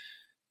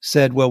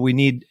 said, well, we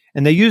need,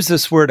 and they use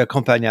this word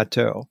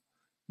accompagnateur,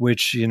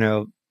 which,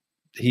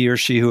 he or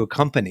she who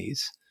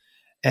accompanies.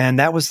 And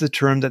that was the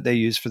term that they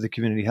used for the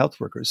community health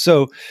workers.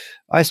 So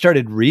I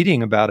started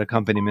reading about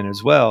accompaniment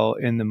as well,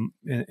 in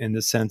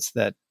the sense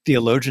that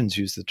theologians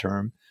use the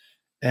term.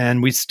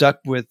 And we stuck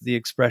with the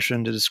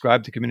expression to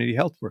describe the community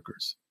health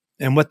workers.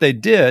 And what they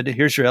did,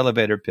 here's your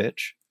elevator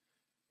pitch,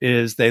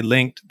 is they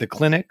linked the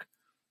clinic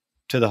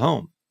to the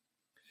home.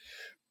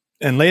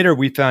 And later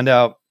we found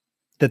out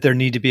that there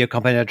need to be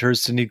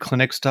accompagnateurs to need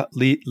clinics to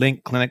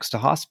link clinics to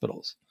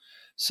hospitals.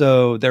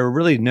 So there were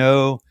really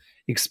no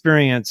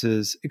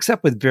experiences,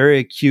 except with very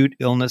acute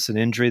illness and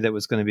injury that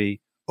was going to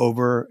be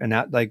over and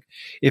out. Like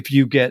if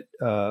you get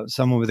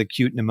someone with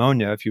acute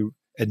pneumonia, if you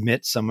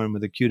admit someone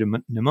with acute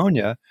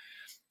pneumonia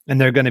and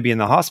they're going to be in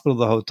the hospital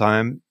the whole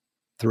time,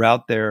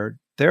 throughout their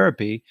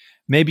therapy,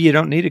 maybe you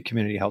don't need a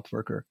community health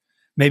worker.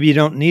 Maybe you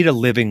don't need a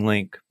living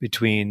link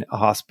between a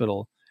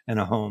hospital and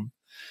a home.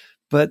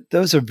 But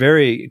those are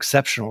very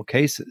exceptional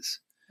cases.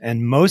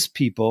 And most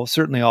people,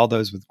 certainly all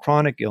those with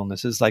chronic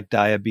illnesses like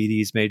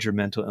diabetes, major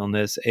mental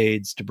illness,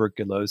 AIDS,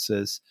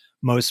 tuberculosis,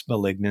 most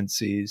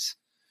malignancies,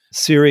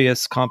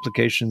 serious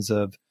complications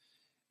of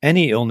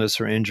any illness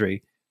or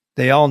injury,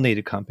 they all need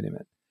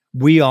accompaniment.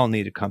 We all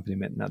need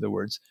accompaniment, in other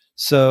words.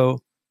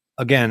 So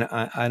again,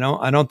 I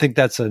don't think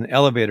that's an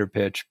elevator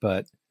pitch,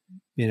 but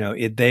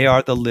they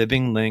are the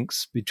living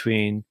links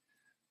between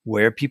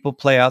where people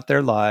play out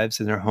their lives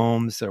in their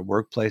homes, their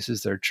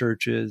workplaces, their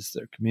churches,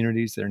 their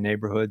communities, their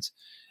neighborhoods,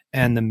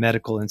 and the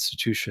medical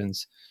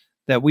institutions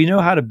that we know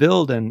how to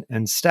build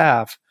and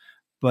staff.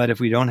 But if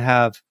we don't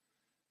have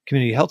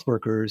community health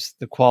workers,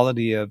 the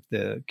quality of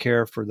the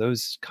care for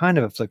those kind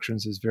of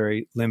afflictions is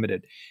very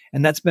limited.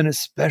 And that's been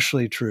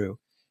especially true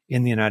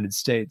in the United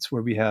States,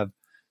 where we have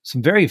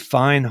some very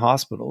fine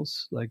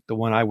hospitals, like the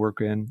one I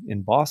work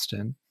in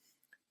Boston,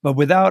 but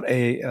without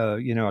a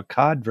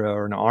cadre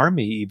or an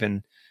army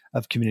even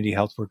of community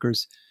health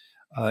workers,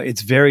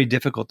 it's very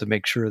difficult to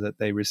make sure that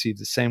they receive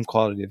the same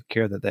quality of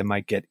care that they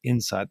might get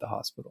inside the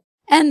hospital.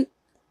 And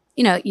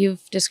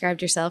you've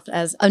described yourself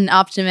as an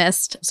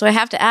optimist. So I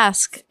have to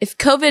ask, if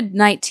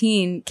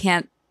COVID-19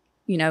 can't,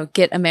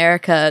 get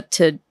America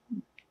to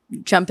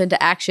jump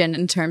into action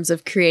in terms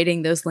of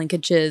creating those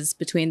linkages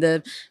between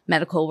the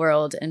medical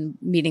world and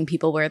meeting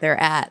people where they're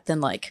at,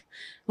 then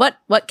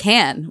what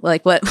can?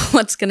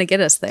 What's going to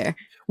get us there?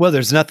 Well,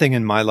 there's nothing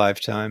in my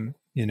lifetime,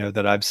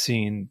 that I've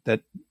seen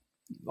that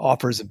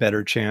offers a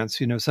better chance.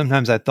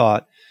 Sometimes I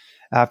thought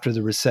after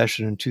the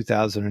recession in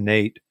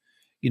 2008,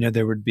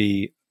 there would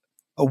be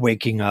a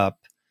waking up,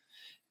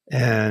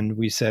 and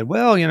we said,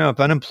 well, if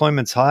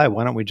unemployment's high,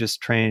 why don't we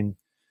just train,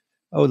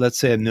 let's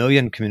say 1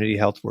 million community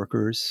health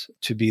workers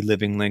to be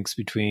living links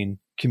between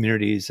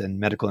communities and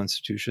medical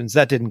institutions.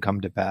 That didn't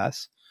come to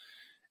pass.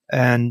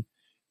 And,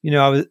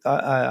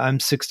 I'm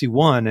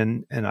 61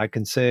 and I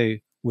can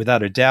say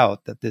without a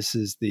doubt that this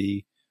is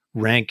the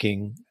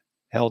ranking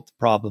health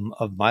problem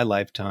of my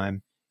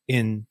lifetime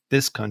in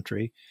this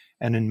country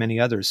and in many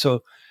others.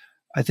 So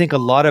I think a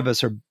lot of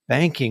us are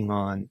banking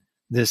on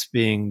this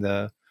being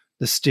the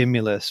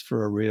stimulus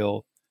for a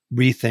real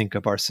rethink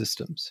of our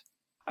systems.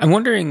 I'm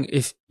wondering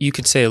if you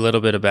could say a little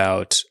bit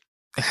about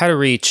how to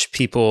reach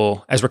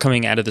people as we're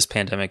coming out of this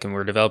pandemic and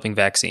we're developing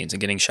vaccines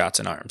and getting shots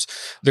in arms.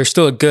 There's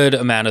still a good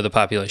amount of the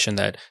population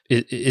that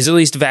is at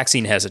least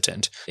vaccine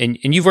hesitant. And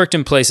you've worked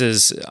in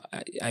places,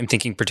 I'm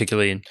thinking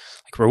particularly in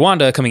like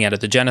Rwanda, coming out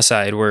of the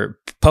genocide, where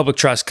public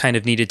trust kind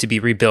of needed to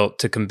be rebuilt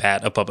to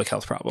combat a public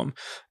health problem.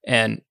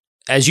 And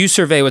as you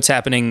survey what's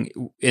happening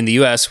in the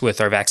US with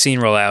our vaccine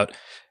rollout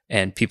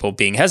and people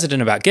being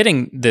hesitant about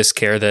getting this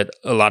care that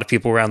a lot of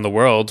people around the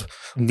world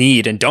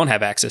need and don't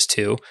have access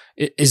to,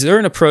 is there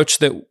an approach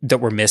that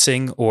we're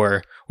missing,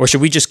 or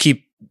should we just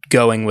keep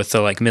going with the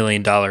 $1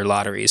 million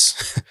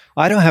lotteries?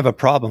 I don't have a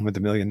problem with the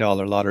 $1 million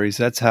lotteries.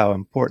 That's how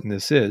important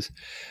this is.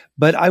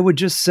 But I would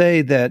just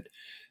say that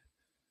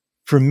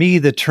for me,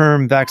 the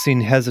term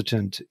vaccine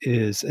hesitant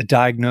is a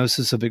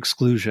diagnosis of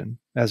exclusion,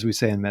 as we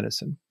say in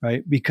medicine,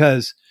 right?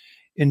 Because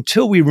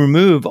until we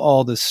remove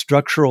all the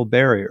structural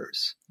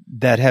barriers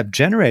that have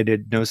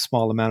generated no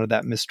small amount of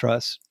that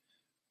mistrust,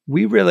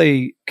 we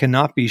really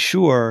cannot be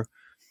sure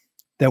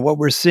that what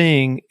we're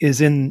seeing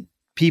is in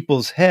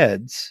people's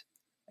heads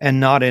and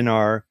not in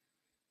our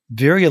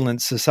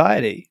virulent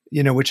society,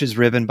 which is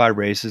riven by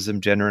racism,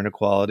 gender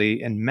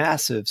inequality, and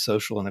massive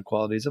social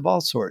inequalities of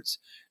all sorts.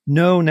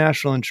 No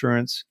national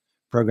insurance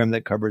program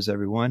that covers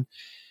everyone,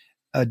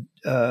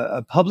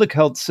 a public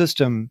health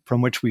system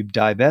from which we've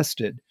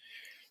divested.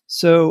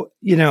 So,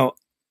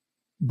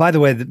 by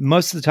the way,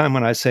 most of the time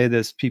when I say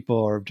this,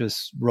 people are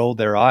just roll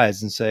their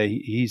eyes and say,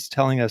 he's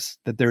telling us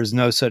that there is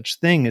no such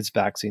thing as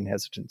vaccine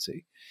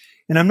hesitancy.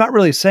 And I'm not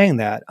really saying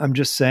that. I'm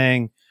just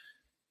saying,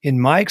 in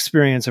my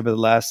experience over the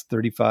last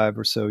 35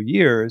 or so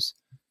years,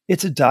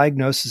 it's a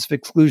diagnosis of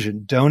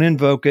exclusion. Don't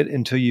invoke it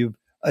until you've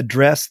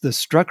addressed the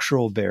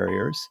structural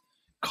barriers,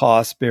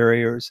 cost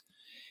barriers.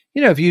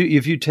 If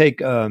you take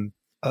a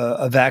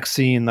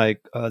vaccine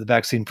like the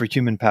vaccine for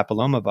human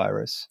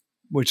papillomavirus,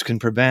 which can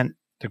prevent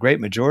the great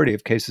majority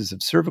of cases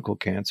of cervical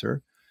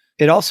cancer,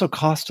 it also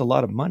costs a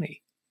lot of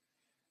money.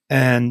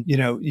 And,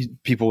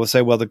 people will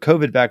say, well, the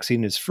COVID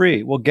vaccine is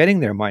free. Well,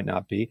 getting there might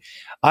not be.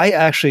 I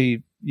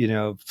actually,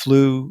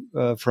 flew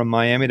from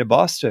Miami to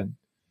Boston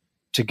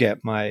to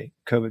get my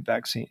COVID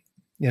vaccine.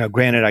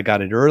 Granted, I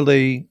got it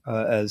early,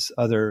 as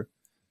other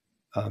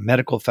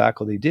medical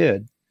faculty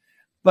did.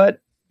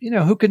 But,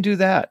 who can do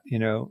that?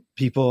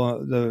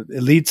 People, the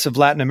elites of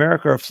Latin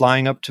America are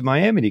flying up to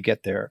Miami to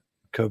get their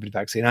COVID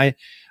vaccine.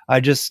 I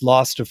just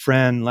lost a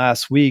friend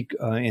last week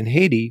in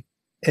Haiti,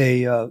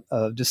 a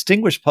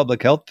distinguished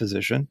public health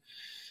physician,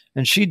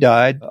 and she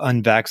died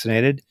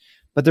unvaccinated,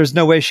 but there's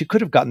no way she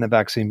could have gotten the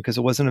vaccine because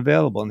it wasn't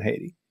available in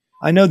Haiti.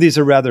 I know these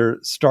are rather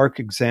stark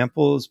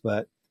examples,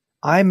 but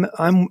I'm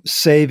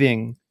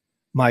saving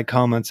my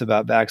comments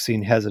about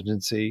vaccine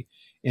hesitancy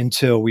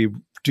until we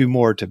do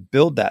more to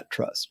build that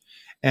trust.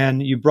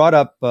 And you brought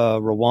up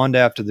Rwanda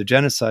after the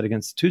genocide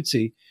against the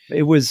Tutsi.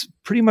 It was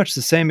pretty much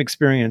the same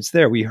experience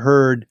there. We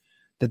heard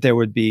that there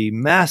would be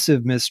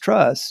massive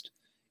mistrust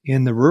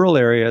in the rural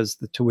areas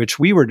to which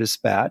we were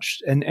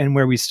dispatched and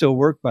where we still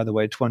work, by the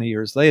way, 20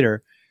 years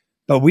later.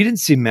 But we didn't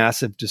see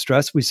massive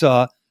distrust. We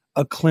saw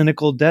a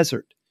clinical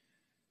desert.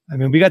 I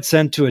mean, we got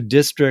sent to a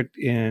district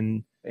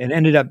and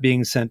ended up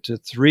being sent to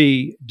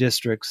 3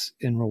 districts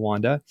in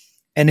Rwanda.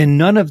 And in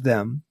none of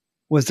them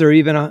was there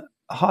even a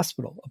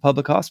hospital, a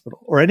public hospital,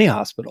 or any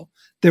hospital.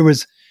 There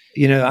was,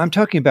 I'm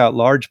talking about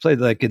large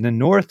places, like in the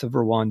north of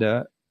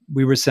Rwanda,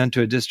 we were sent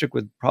to a district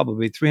with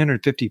probably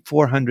 350,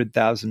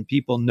 400,000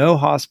 people, no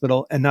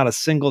hospital and not a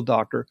single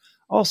doctor.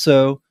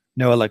 Also,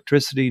 no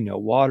electricity, no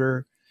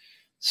water.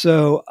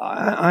 So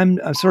I'm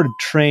sort of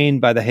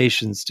trained by the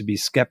Haitians to be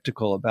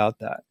skeptical about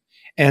that.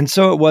 And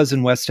so it was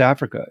in West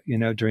Africa,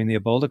 during the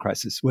Ebola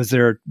crisis. Was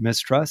there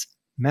mistrust?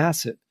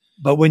 Massive.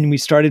 But when we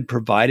started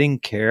providing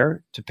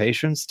care to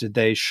patients, did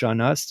they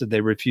shun us? Did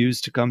they refuse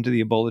to come to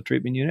the Ebola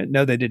treatment unit?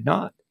 No, they did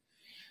not.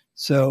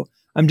 So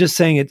I'm just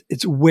saying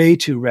it's way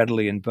too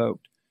readily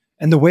invoked.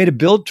 And the way to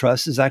build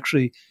trust is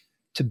actually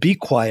to be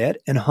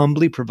quiet and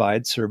humbly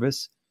provide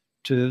service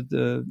to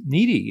the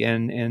needy.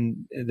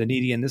 And the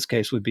needy in this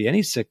case would be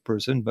any sick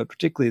person, but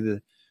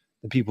particularly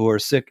the people who are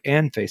sick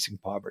and facing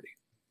poverty.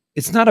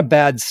 It's not a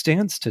bad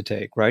stance to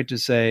take, right? To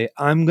say,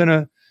 I'm going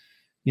to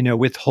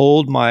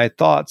withhold my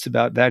thoughts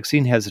about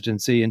vaccine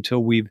hesitancy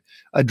until we've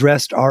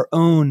addressed our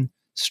own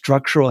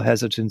structural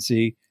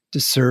hesitancy to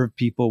serve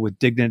people with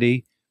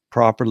dignity,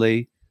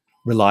 properly,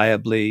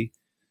 reliably,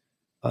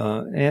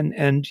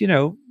 and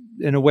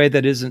in a way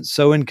that isn't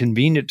so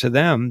inconvenient to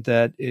them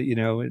that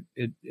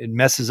it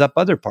messes up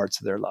other parts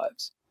of their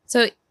lives.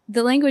 So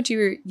the language you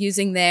were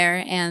using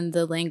there and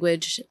the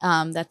language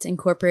that's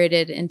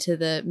incorporated into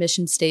the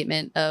mission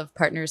statement of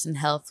Partners in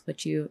Health,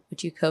 which you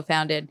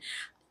co-founded,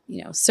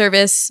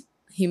 service,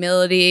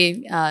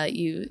 humility.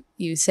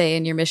 You say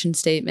in your mission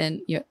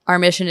statement, our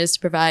mission is to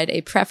provide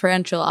a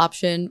preferential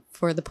option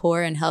for the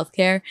poor in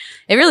healthcare.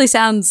 It really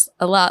sounds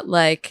a lot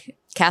like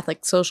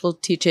Catholic social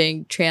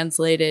teaching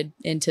translated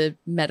into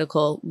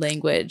medical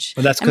language.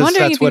 Well, I'm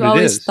wondering if you've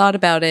always thought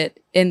about it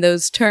in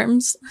those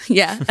terms.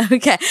 Yeah.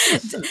 Okay.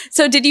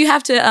 So did you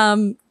have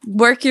to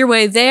work your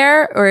way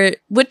there, or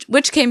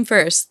which came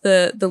first,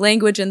 the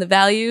language and the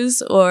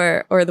values,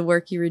 or the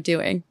work you were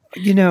doing?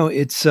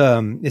 It's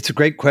a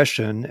great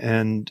question.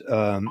 And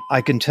I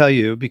can tell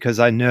you, because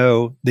I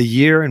know the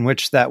year in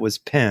which that was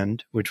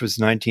penned, which was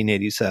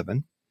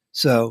 1987.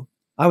 So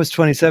I was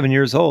 27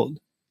 years old.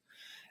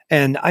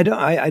 And I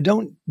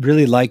don't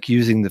really like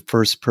using the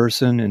first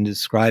person in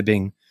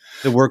describing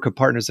the work of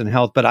Partners in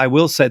Health, but I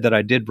will say that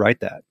I did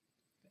write that.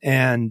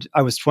 And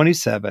I was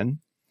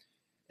 27.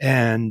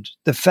 And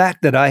the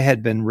fact that I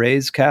had been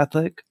raised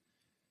Catholic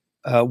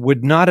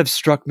would not have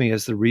struck me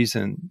as the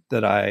reason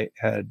that I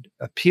had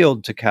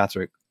appealed to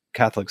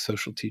Catholic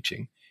social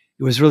teaching.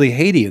 It was really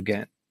Haiti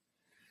again.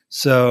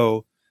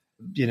 So,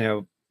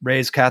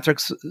 raised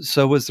Catholics,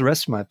 so was the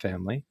rest of my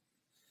family.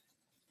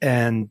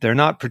 And they're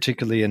not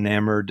particularly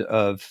enamored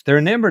of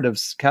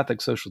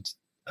Catholic social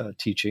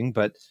teaching,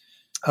 but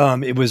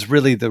it was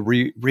really the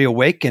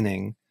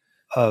reawakening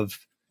of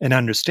an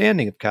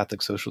understanding of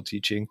Catholic social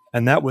teaching.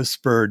 And that was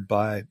spurred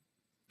by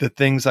the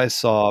things I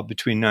saw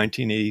between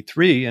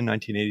 1983 and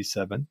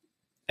 1987,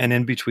 and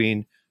in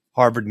between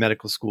Harvard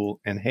Medical School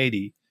and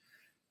Haiti.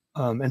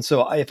 And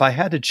so if I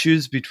had to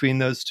choose between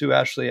those two,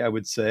 Ashley, I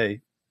would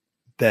say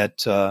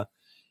that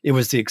it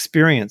was the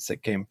experience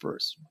that came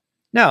first.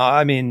 Now,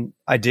 I mean,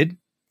 I did,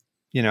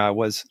 I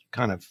was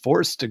kind of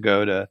forced to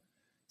go to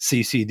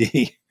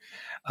CCD,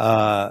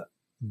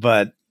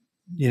 but,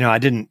 I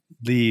didn't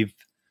leave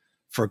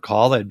for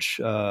college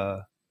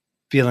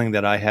feeling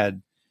that I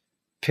had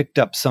picked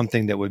up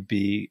something that would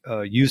be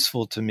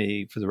useful to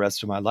me for the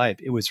rest of my life.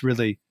 It was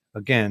really,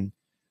 again,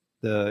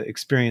 the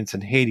experience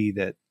in Haiti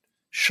that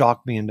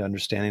shocked me into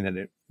understanding that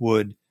it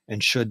would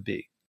and should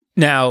be.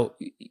 Now,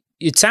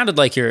 it sounded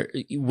like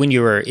when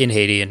you were in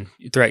Haiti and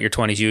throughout your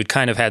 20s, you had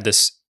kind of had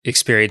this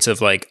experience of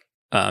like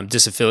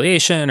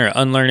disaffiliation or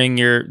unlearning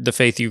the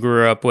faith you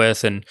grew up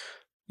with and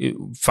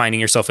finding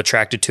yourself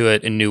attracted to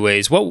it in new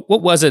ways. What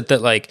was it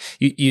that, like,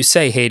 you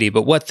say Haiti,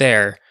 but what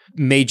there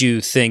made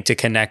you think to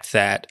connect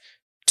that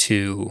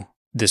to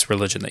this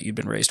religion that you've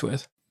been raised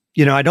with?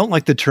 I don't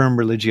like the term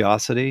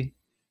religiosity,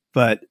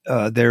 but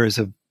there is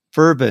a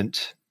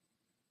fervent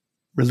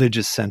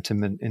religious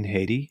sentiment in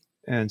Haiti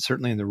and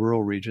certainly in the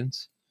rural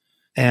regions.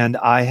 And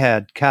I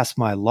had cast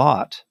my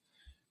lot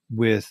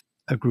with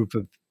a group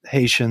of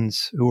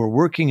Haitians who were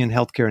working in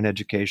healthcare and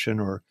education,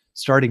 or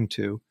starting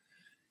to.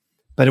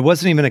 But it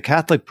wasn't even a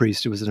Catholic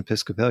priest. It was an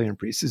Episcopalian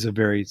priest. These are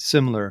very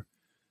similar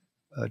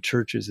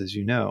churches, as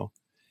you know.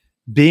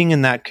 Being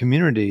in that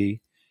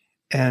community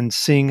and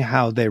seeing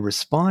how they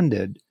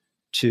responded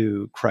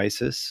to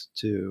crisis,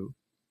 to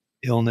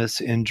illness,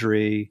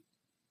 injury,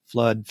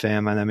 flood,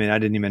 famine. I mean, I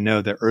didn't even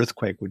know the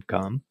earthquake would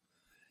come.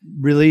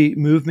 Really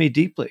moved me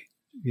deeply.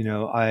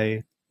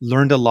 I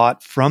learned a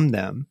lot from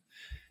them.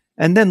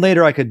 And then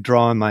later I could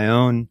draw on my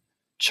own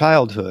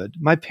childhood.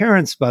 My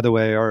parents, by the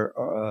way,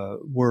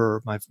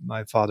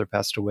 my father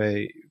passed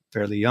away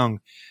fairly young,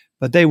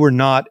 but they were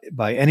not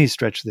by any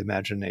stretch of the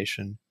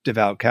imagination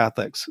devout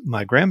Catholics.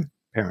 My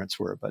grandparents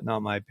were, but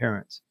not my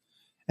parents.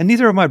 And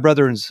neither are my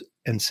brothers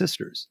and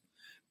sisters.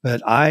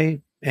 But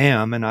I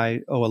am, and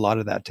I owe a lot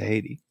of that to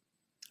Haiti.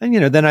 And,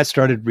 then I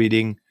started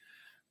reading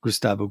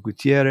Gustavo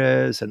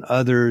Gutierrez and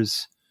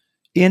others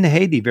in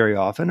Haiti very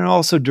often. And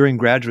also during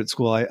graduate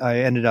school, I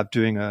ended up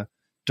doing a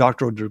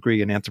doctoral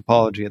degree in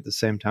anthropology at the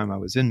same time I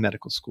was in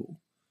medical school.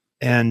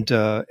 And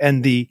I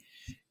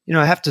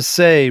have to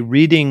say,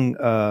 reading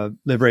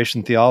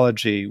liberation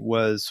theology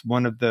was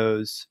one of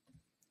those,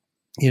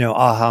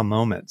 aha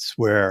moments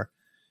where,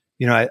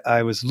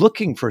 I was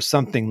looking for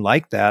something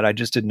like that. I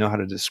just didn't know how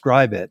to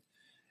describe it.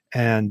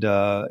 And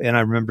I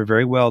remember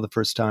very well the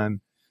first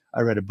time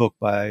I read a book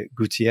by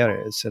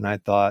Gutierrez, and I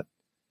thought,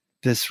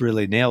 this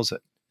really nails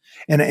it.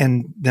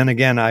 And then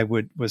again, I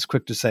was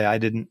quick to say I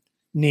didn't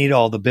need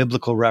all the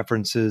biblical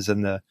references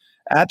and the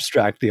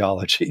abstract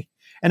theology.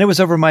 And it was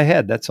over my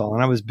head, that's all.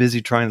 And I was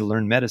busy trying to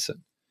learn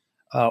medicine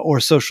or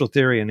social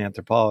theory and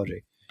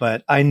anthropology.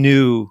 But I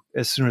knew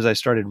as soon as I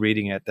started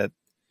reading it that,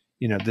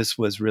 this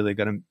was really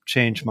going to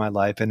change my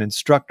life and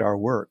instruct our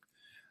work.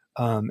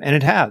 And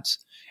it has.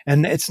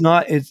 And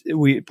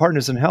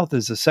Partners in Health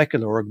is a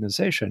secular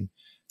organization.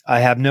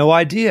 I have no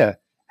idea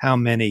how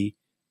many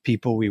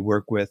people we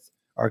work with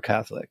are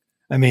Catholic.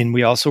 I mean,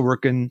 we also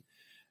work in,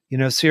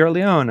 Sierra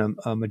Leone,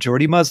 a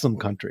majority Muslim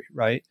country,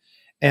 right?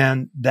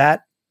 And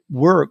that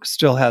work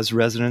still has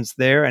resonance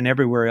there and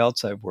everywhere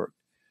else I've worked.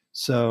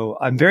 So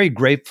I'm very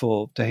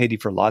grateful to Haiti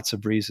for lots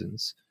of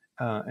reasons,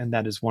 and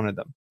that is one of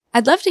them.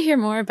 I'd love to hear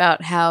more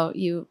about how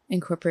you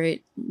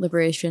incorporate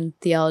liberation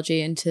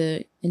theology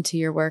into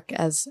your work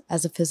as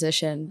a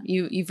physician.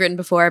 You've written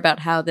before about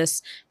how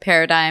this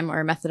paradigm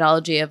or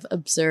methodology of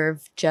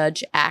observe,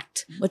 judge,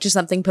 act, which is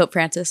something Pope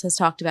Francis has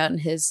talked about in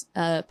his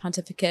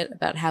pontificate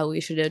about how we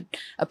should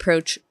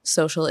approach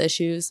social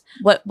issues.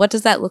 What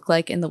does that look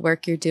like in the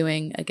work you're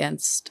doing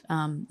against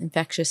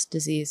infectious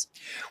disease?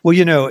 Well,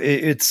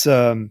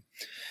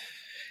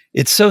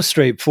 it's so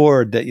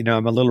straightforward that,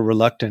 I'm a little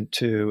reluctant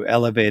to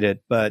elevate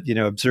it, but,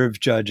 observe,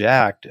 judge,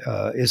 act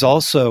is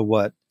also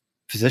what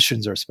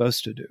physicians are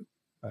supposed to do,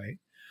 right?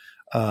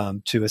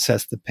 To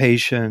assess the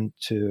patient,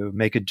 to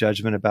make a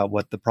judgment about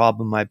what the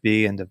problem might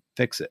be and to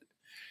fix it.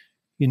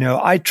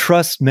 I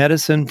trust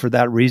medicine for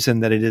that reason,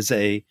 that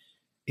it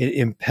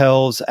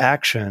impels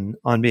action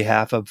on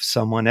behalf of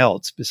someone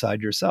else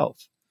beside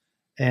yourself.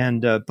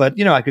 And, but,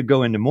 I could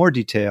go into more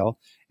detail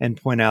and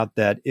point out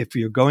that if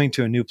you're going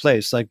to a new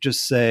place, like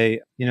just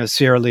say,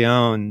 Sierra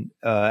Leone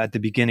at the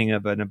beginning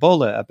of an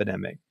Ebola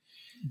epidemic,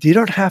 you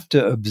don't have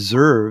to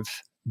observe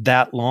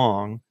that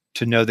long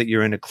to know that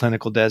you're in a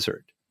clinical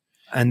desert.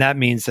 And that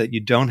means that you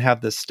don't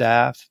have the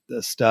staff,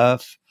 the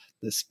stuff,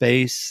 the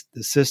space,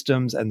 the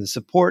systems, and the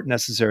support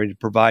necessary to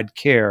provide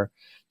care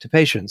to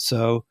patients.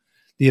 So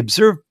the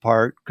observed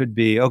part could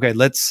be, okay,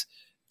 let's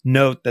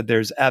note that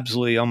there's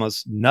absolutely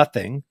almost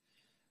nothing.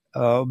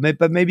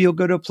 But maybe you'll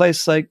go to a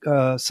place like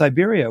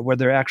Siberia, where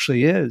there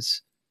actually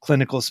is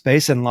clinical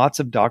space and lots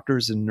of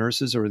doctors and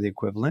nurses or the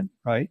equivalent,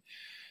 right?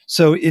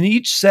 So in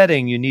each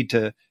setting, you need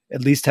to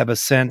at least have a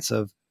sense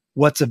of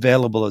what's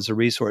available as a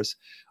resource.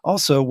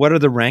 Also, what are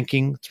the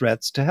ranking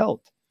threats to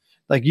health?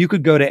 Like you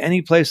could go to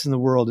any place in the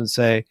world and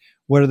say,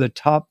 what are the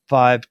top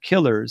 5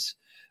 killers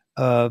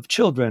of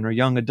children or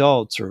young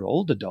adults or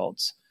old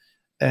adults?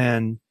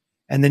 And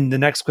then the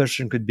next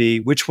question could be,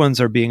 which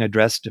ones are being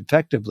addressed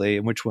effectively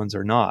and which ones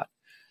are not?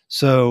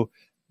 So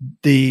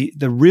the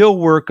real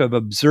work of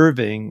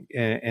observing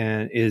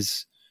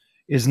is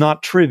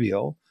not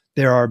trivial.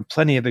 There are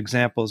plenty of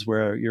examples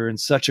where you're in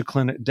such a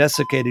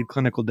desiccated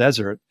clinical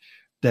desert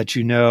that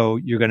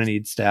you're going to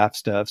need staff,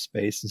 stuff,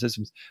 space, and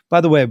systems. By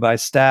the way, by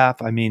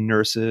staff, I mean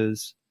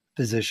nurses,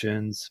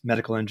 physicians,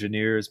 medical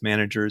engineers,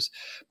 managers.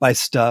 By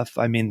stuff,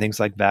 I mean things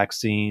like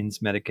vaccines,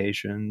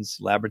 medications,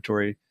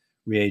 laboratory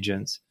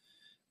reagents.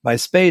 By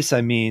space,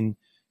 I mean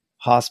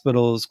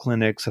hospitals,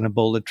 clinics, an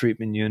Ebola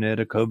treatment unit,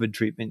 a COVID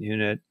treatment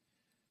unit.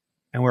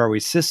 And where are we?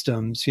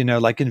 Systems,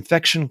 like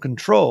infection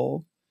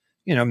control,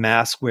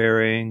 mask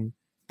wearing,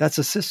 that's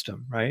a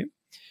system, right?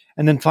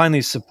 And then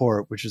finally,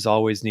 support, which is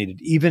always needed,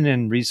 even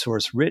in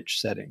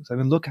resource-rich settings. I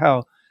mean, look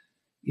how,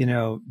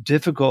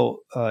 difficult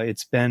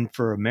it's been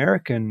for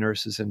American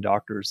nurses and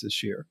doctors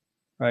this year,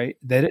 right?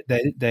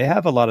 They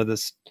have a lot of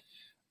this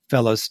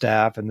fellow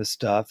staff and the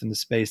stuff and the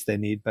space they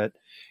need, but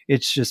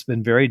it's just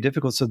been very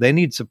difficult. So they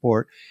need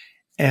support.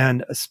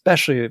 And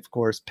especially, of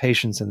course,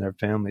 patients and their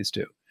families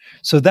do.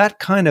 So that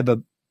kind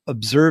of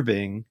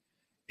observing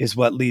is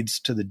what leads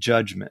to the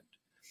judgment.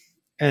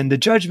 And the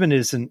judgment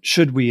isn't,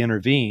 should we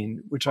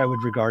intervene, which I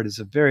would regard as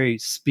a very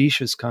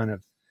specious kind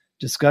of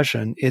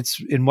discussion. It's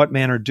in what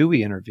manner do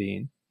we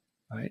intervene,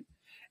 right?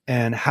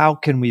 And how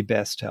can we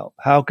best help?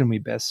 How can we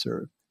best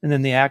serve? And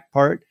then the act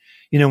part,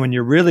 when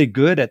you're really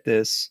good at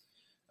this,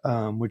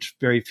 which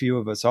very few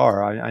of us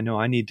are, I know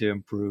I need to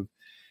improve.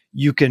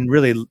 you can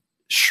really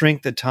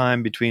shrink the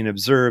time between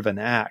observe and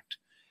act.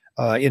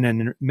 In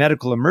a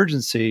medical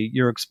emergency,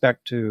 you're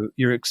expected,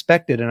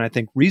 and I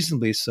think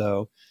reasonably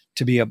so,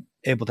 to be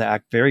able to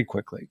act very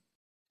quickly.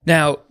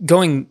 Now,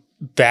 going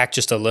back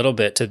just a little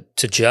bit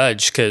to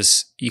Judge,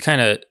 because you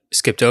kind of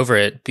skipped over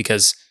it,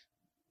 because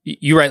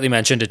you rightly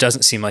mentioned it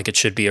doesn't seem like it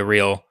should be a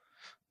real,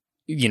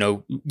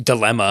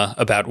 dilemma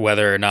about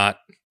whether or not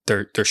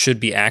there should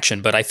be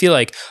action. But I feel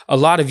like a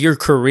lot of your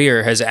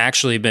career has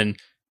actually been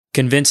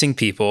convincing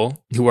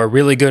people who are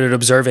really good at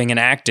observing and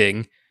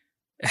acting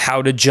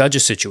how to judge a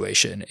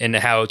situation and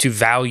how to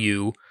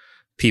value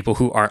people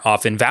who aren't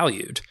often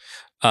valued.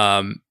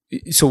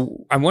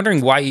 So I'm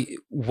wondering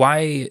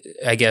why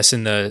I guess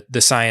in the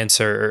science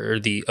or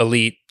the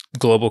elite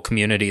global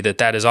community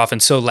that is often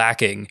so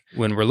lacking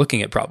when we're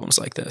looking at problems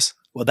like this.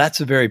 Well,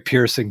 that's a very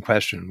piercing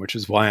question, which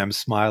is why I'm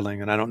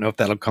smiling. And I don't know if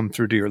that'll come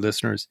through to your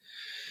listeners.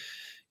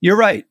 You're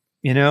right.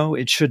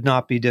 It should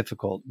not be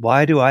difficult.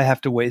 Why do I have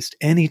to waste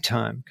any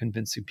time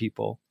convincing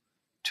people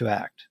to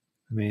act?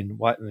 I mean,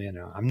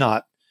 I'm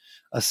not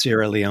a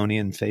Sierra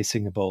Leonean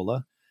facing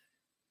Ebola.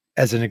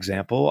 As an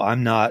example,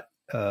 I'm not,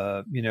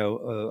 a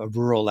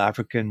rural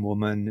African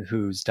woman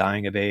who's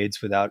dying of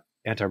AIDS without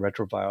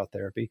antiretroviral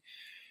therapy.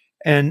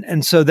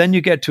 And so then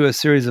you get to a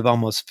series of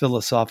almost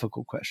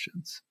philosophical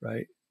questions,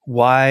 right?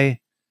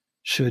 Why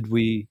should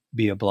we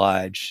be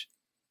obliged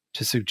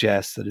to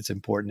suggest that it's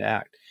important to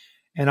act?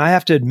 And I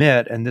have to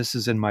admit, and this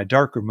is in my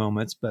darker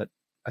moments, but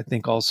I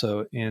think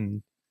also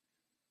in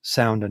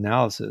sound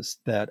analysis,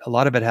 that a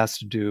lot of it has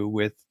to do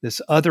with this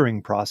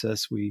othering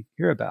process we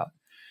hear about.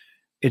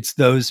 It's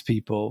those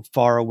people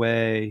far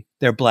away,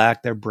 they're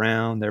Black, they're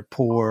brown, they're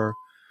poor.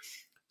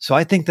 So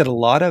I think that a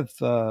lot of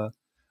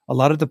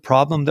the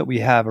problem that we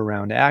have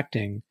around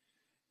acting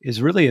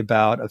is really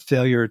about a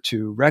failure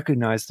to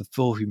recognize the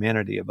full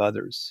humanity of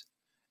others.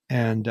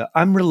 And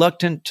I'm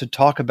reluctant to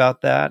talk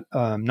about that,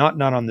 not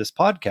on this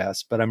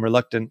podcast, but I'm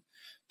reluctant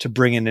to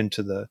bring it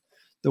into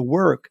the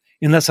work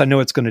unless I know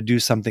it's going to do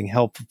something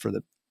helpful for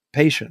the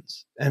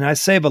patients. And I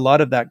save a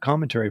lot of that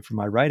commentary for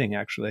my writing,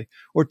 actually,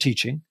 or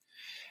teaching,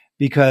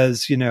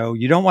 because you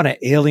don't want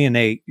to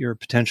alienate your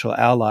potential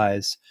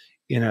allies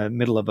in the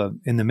middle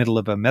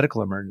of a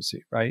medical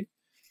emergency, right?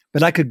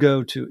 But I could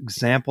go to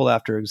example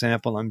after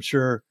example. I'm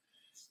sure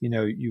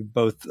you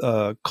both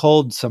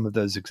culled some of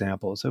those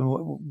examples. And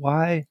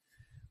why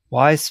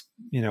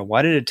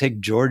did it take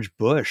George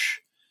Bush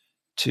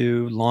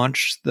to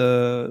launch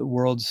the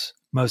world's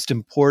most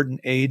important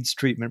AIDS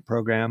treatment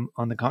program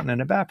on the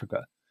continent of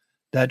Africa?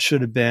 That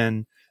should have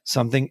been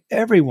something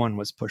everyone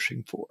was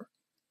pushing for,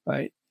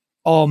 right?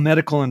 All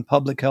medical and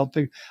public health.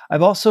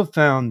 I've also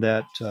found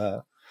that,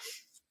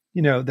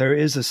 there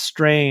is a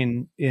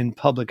strain in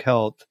public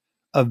health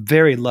of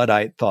very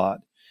Luddite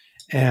thought.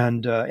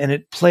 And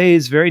it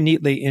plays very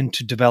neatly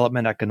into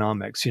development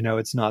economics.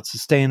 It's not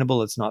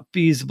sustainable, it's not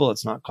feasible,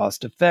 it's not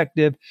cost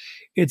effective,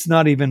 it's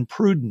not even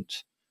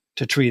prudent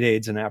to treat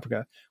AIDS in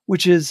Africa,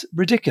 which is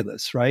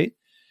ridiculous, right?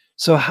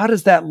 So how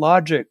does that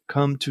logic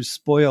come to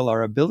spoil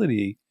our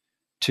ability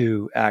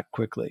to act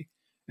quickly?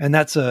 And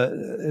it's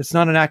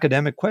not an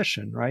academic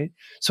question, right?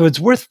 So it's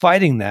worth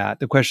fighting that.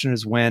 The question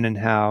is when and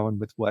how and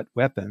with what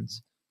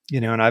weapons,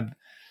 and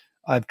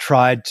I've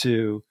tried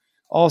to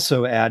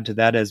also add to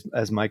that,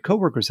 as my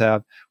coworkers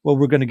have, well,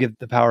 we're going to give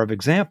the power of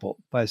example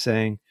by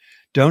saying,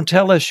 don't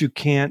tell us you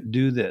can't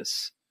do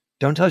this.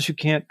 Don't tell us you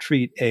can't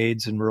treat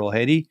AIDS in rural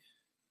Haiti.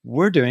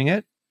 We're doing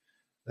it.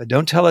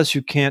 Don't tell us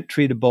you can't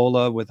treat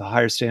Ebola with a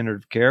higher standard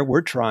of care.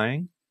 We're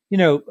trying.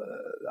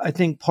 I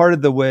think one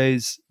of the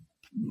ways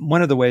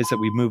that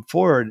we move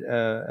forward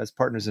as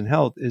partners in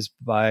health is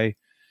by,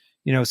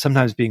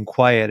 sometimes being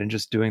quiet and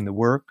just doing the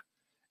work.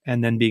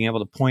 And then being able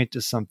to point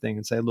to something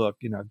and say, look,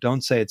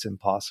 don't say it's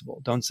impossible.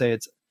 Don't say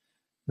it's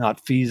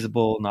not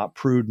feasible, not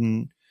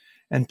prudent.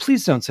 And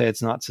please don't say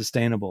it's not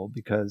sustainable,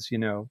 because,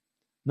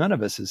 none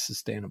of us is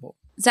sustainable.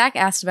 Zach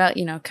asked about,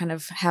 kind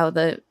of how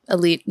the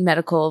elite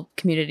medical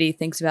community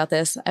thinks about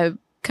this. I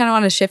kind of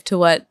want to shift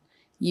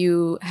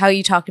to how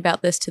you talked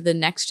about this to the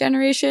next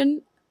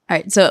generation. All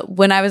right. So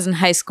when I was in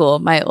high school,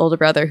 my older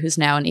brother, who's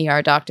now an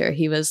ER doctor,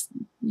 he was,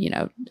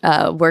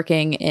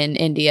 working in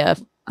India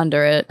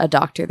under a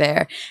doctor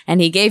there. And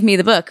he gave me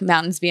the book,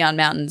 Mountains Beyond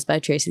Mountains by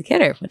Tracy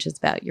Kidder, which is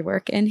about your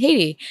work in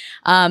Haiti.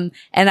 And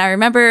I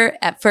remember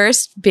at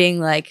first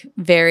being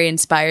very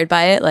inspired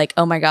by it. Like,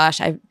 oh my gosh,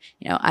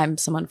 I'm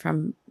someone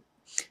from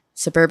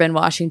suburban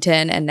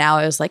Washington. And now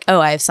I was like, oh,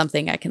 I have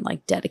something I can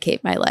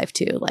dedicate my life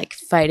to,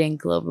 fighting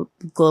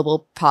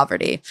global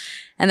poverty.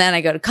 And then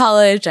I go to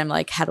college. I'm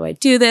like, how do I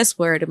do this?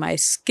 Where do my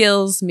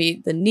skills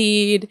meet the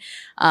need?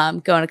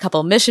 Go on a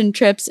couple mission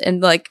trips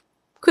and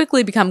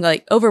quickly become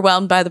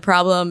overwhelmed by the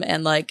problem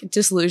and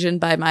disillusioned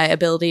by my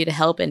ability to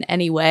help in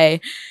any way.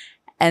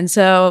 And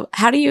so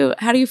how do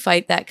you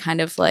fight that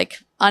kind of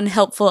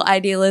unhelpful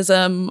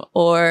idealism,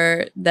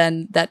 or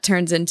then that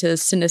turns into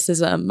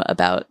cynicism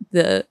about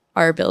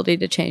our ability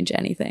to change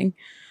anything?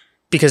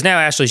 Because now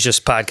Ashley's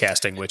just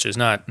podcasting, which is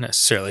not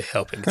necessarily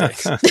helping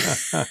things.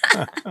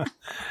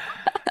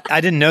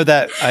 I didn't know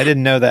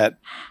that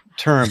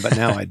term, but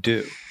now I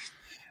do.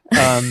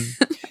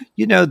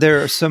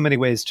 There are so many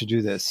ways to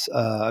do this.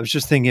 I was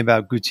just thinking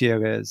about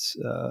Gutierrez,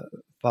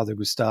 Father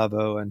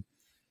Gustavo, and,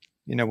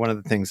 one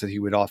of the things that he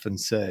would often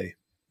say,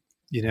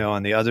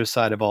 on the other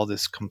side of all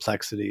this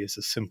complexity is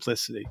a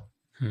simplicity.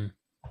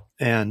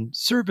 And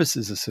service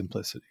is a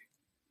simplicity,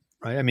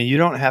 right? I mean, you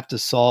don't have to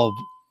solve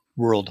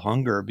world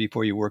hunger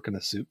before you work in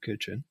a soup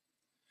kitchen.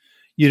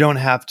 You don't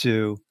have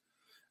to,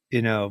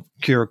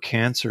 cure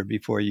cancer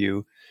before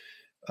you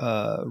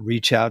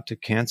reach out to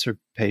cancer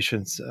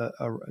patients,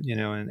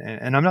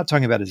 and I'm not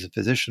talking about as a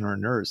physician or a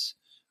nurse.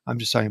 I'm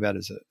just talking about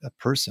as a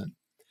person.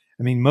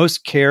 I mean,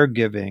 most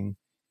caregiving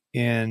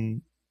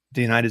in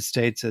the United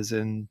States, as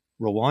in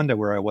Rwanda,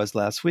 where I was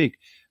last week,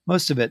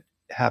 most of it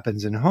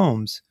happens in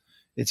homes.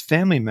 It's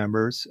family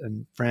members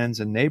and friends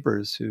and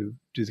neighbors who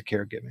do the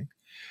caregiving.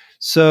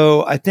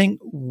 So I think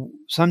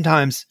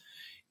sometimes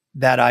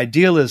that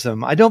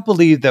idealism, I don't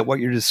believe that what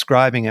you're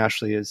describing,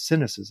 Ashley, is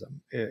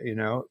cynicism,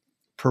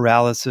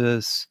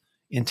 paralysis,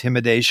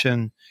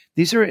 intimidation.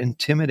 These are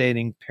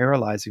intimidating,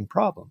 paralyzing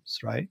problems,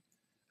 right?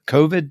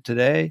 COVID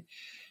today,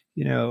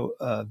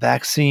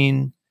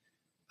 vaccine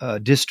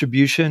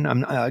distribution.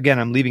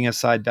 I'm leaving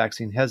aside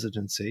vaccine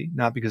hesitancy,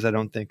 not because I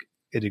don't think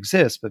it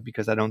exists, but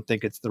because I don't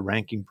think it's the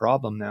ranking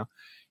problem now.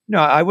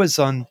 I was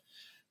on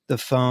the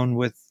phone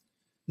with,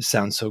 it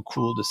sounds so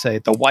cool to say,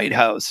 the White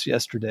House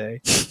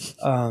yesterday,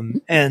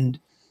 and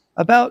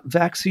about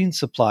vaccine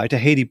supply to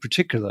Haiti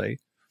particularly.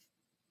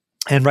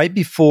 And right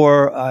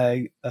before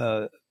I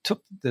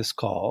took this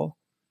call,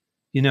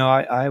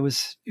 I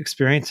was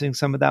experiencing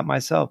some of that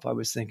myself. I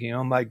was thinking,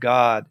 oh my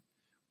God,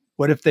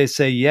 what if they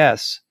say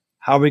yes?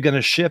 How are we going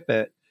to ship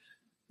it?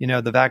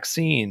 The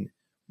vaccine,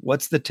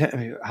 what's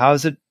how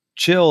is it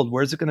chilled?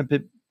 Where's it going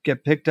to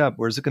get picked up?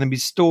 Where's it going to be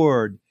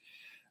stored?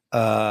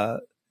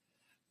 But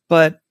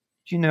that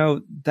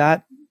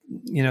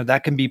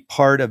can be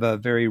part of a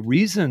very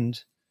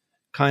reasoned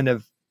kind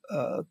of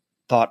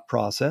thought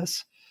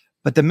process.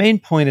 But the main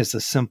point is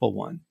a simple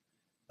one,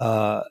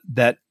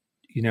 that,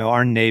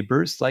 our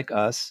neighbors like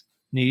us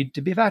need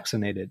to be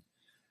vaccinated.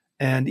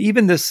 And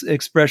even this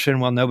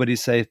expression, well,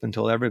 nobody's safe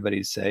until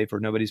everybody's safe,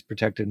 or nobody's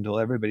protected until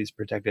everybody's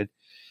protected.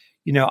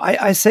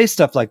 I say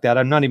stuff like that.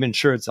 I'm not even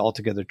sure it's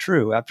altogether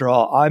true. After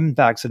all, I'm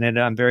vaccinated.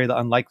 I'm very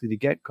unlikely to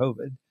get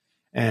COVID,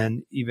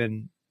 and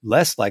even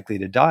less likely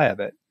to die of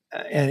it.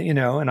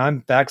 And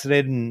I'm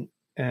vaccinated,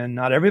 and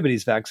not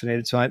everybody's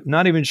vaccinated. So I'm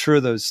not even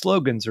sure those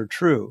slogans are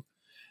true.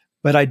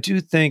 But I do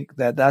think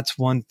that that's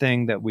one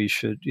thing that we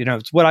should,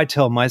 it's what I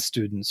tell my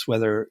students,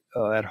 whether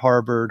at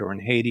Harvard or in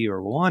Haiti or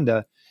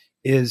Rwanda,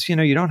 is,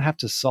 you don't have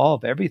to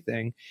solve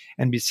everything.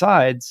 And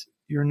besides,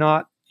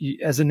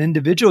 as an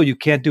individual, you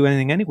can't do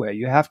anything anyway.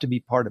 You have to be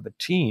part of a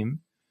team.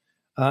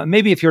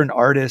 Maybe if you're an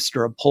artist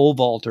or a pole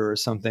vaulter or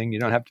something, you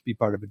don't have to be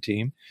part of a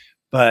team.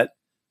 But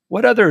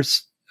what other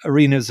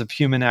arenas of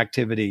human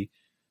activity,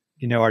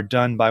 are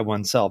done by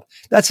oneself?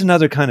 That's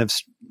another kind of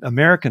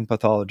American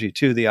pathology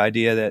too. The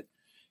idea that,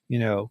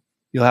 you'll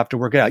have to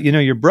work it out.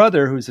 Your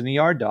brother, who's an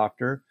ER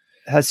doctor,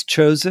 has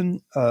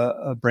chosen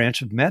a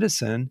branch of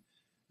medicine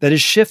that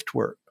is shift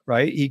work,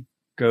 right? He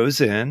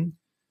goes in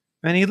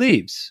and he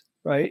leaves,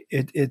 right?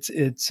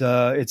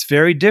 It's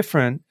very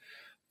different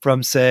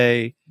from,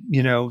 say,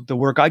 the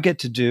work I get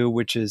to do,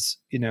 which is,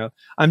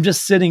 I'm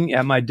just sitting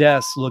at my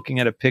desk looking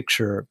at a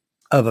picture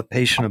of a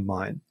patient of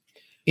mine.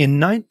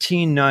 In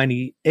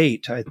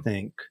 1998, I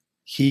think,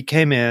 he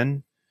came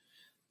in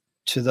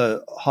to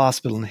the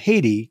hospital in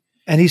Haiti,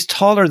 and he's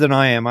taller than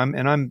I am.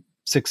 I'm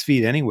 6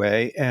 feet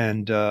anyway,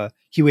 and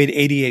he weighed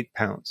 88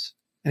 pounds,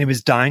 and he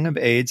was dying of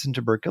AIDS and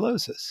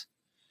tuberculosis.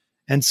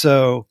 And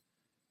so,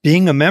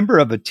 being a member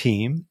of a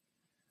team,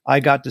 I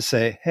got to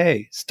say,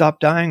 hey,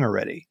 stop dying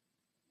already.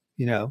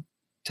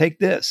 Take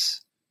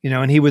this.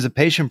 And he was a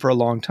patient for a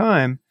long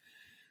time,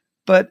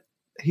 but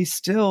he's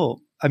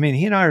still,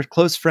 he and I are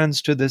close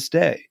friends to this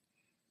day,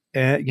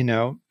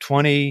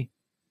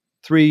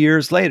 23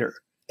 years later.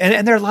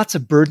 And there are lots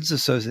of burdens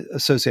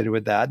associated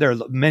with that. There are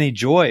many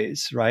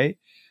joys, right?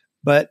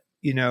 But,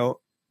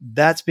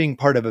 that's being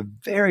part of a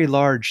very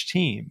large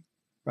team,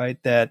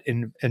 right? That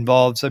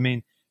involves, how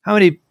many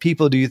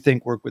people do you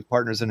think work with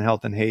Partners in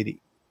Health in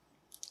Haiti?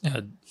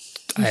 I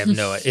have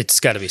no idea. It's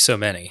got to be so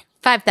many.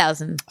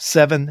 5,000.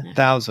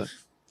 7,000.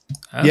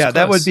 Yeah,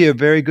 that would be a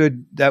very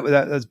good,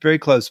 that's very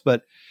close.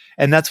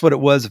 And that's what it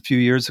was a few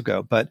years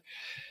ago. But,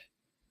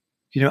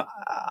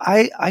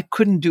 I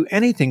couldn't do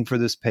anything for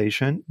this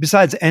patient.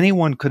 Besides,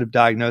 anyone could have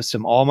diagnosed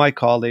him. All my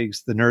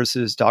colleagues, the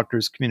nurses,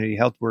 doctors, community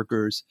health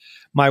workers.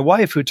 My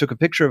wife, who took a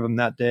picture of him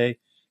that day,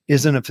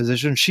 isn't a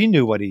physician. She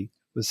knew what he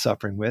was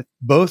suffering with,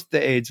 both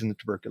the AIDS and the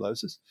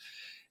tuberculosis.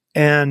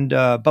 And,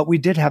 but we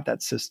did have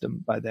that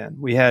system by then.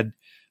 We had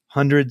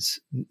hundreds,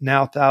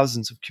 now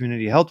thousands of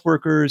community health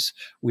workers.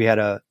 We had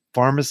a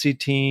pharmacy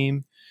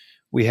team.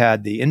 We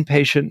had the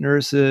inpatient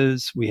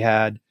nurses. We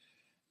had,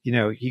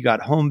 he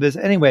got home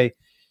visit. Anyway,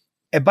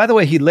 and by the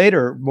way, he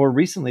later, more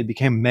recently,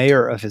 became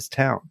mayor of his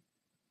town,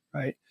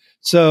 right?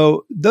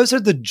 So those are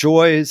the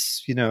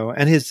joys,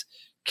 and his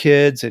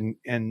kids and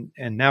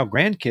now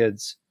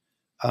grandkids,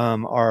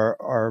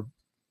 are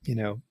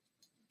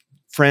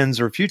friends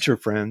or future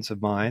friends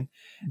of mine.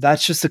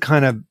 That's just the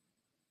kind of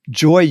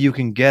joy you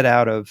can get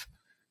out of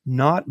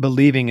not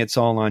believing it's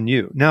all on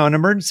you. Now, an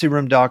emergency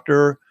room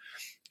doctor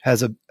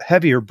has a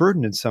heavier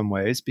burden in some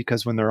ways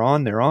because when they're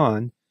on, they're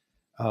on.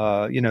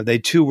 They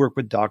too work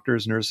with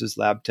doctors, nurses,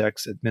 lab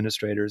techs,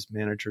 administrators,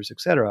 managers,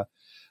 etc.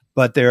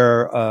 But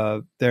there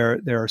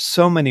are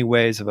so many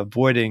ways of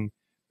avoiding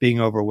being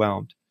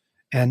overwhelmed.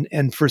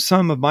 And for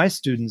some of my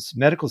students,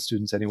 medical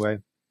students anyway,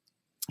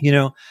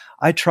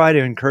 I try to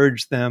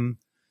encourage them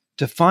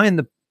to find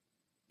the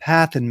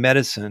path in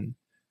medicine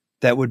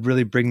that would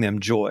really bring them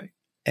joy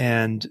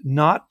and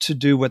not to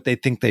do what they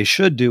think they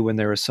should do when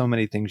there are so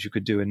many things you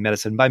could do in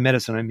medicine. By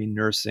medicine, I mean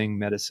nursing,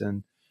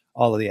 medicine,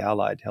 all of the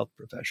allied health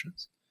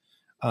professions.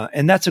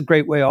 And that's a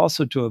great way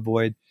also to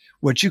avoid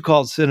what you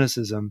call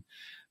cynicism.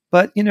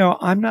 But,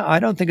 I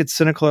don't think it's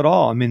cynical at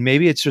all. I mean,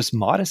 maybe it's just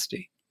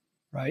modesty,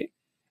 right?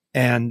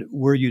 And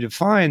were you to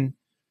find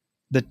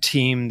the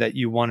team that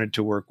you wanted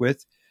to work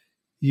with,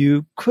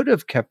 you could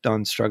have kept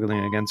on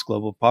struggling against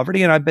global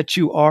poverty. And I bet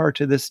you are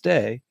to this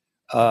day.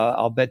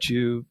 I'll bet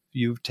you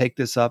take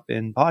this up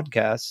in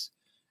podcasts.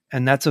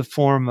 And that's a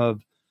form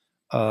of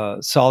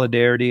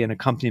solidarity and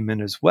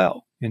accompaniment as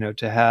well,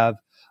 to have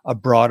a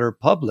broader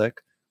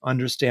public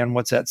understand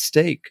what's at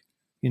stake,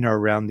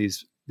 around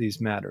these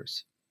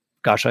matters.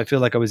 Gosh, I feel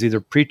like I was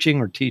either preaching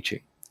or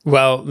teaching.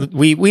 Well,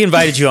 we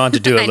invited you on to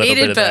do a little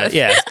bit of both.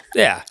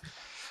 that.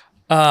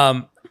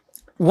 Yeah.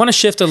 Want to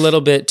shift a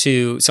little bit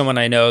to someone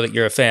I know that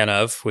you're a fan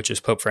of, which is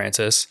Pope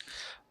Francis.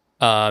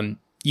 How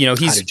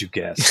did you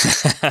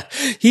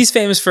guess? He's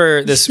famous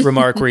for this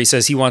remark where he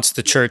says he wants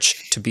the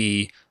church to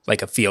be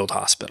like a field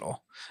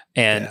hospital.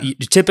 And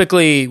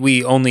typically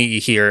we only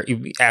hear,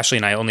 Ashley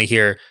and I only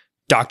hear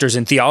doctors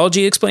in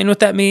theology explain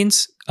what that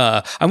means.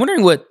 I'm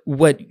wondering what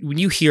when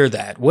you hear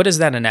that, what does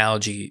that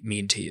analogy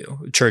mean to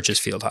you? Church as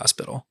field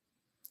hospital.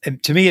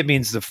 And to me, it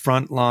means the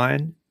front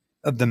line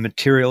of the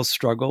material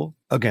struggle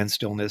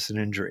against illness and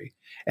injury.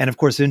 And of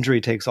course,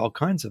 injury takes all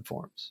kinds of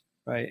forms,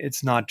 right?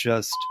 It's not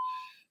just,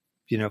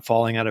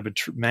 falling out of a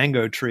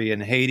mango tree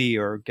in Haiti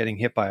or getting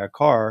hit by a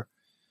car.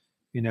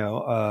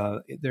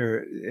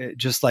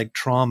 Just like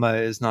trauma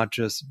is not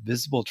just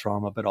visible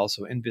trauma, but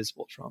also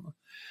invisible trauma.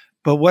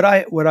 But what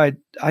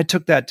I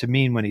took that to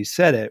mean when he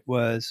said it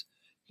was,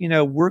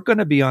 we're going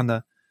to be on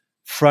the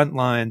front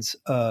lines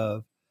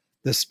of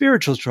the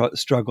spiritual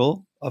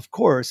struggle, of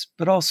course,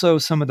 but also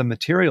some of the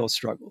material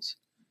struggles.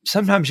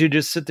 Sometimes you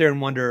just sit there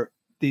and wonder,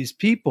 these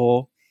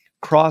people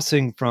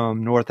crossing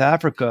from North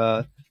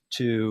Africa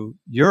to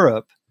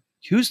Europe,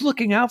 who's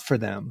looking out for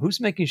them?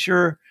 Who's making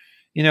sure,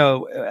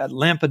 at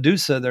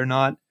Lampedusa, they're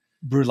not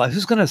brutalized?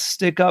 Who's going to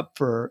stick up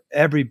for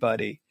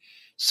everybody?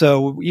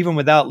 So even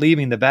without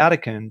leaving the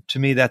Vatican, to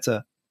me, that's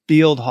a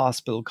field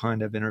hospital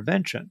kind of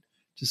intervention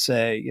to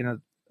say,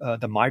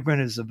 the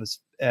migrant is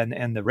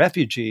and the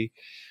refugee,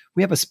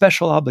 we have a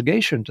special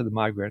obligation to the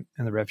migrant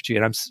and the refugee.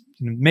 And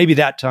maybe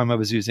that time I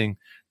was using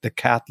the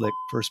Catholic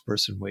first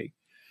person we.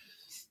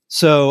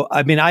 So,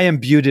 I mean, I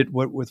imbued it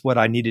with what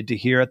I needed to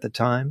hear at the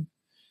time.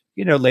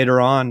 Later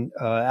on,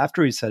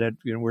 after he said it,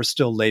 we're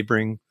still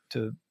laboring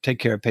to take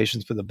care of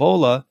patients with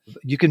Ebola.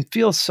 You can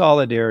feel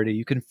solidarity.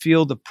 You can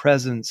feel the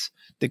presence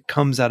that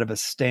comes out of a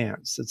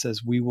stance that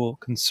says we will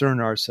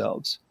concern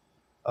ourselves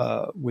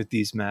with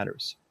these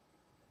matters.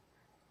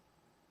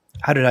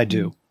 How did I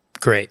do?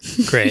 Great.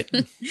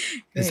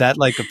 Is that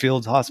like a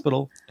field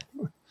hospital?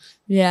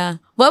 Yeah.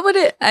 What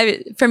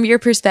would from your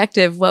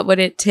perspective, what would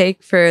it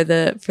take for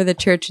the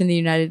church in the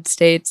United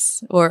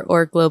States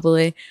or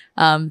globally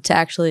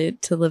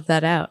to live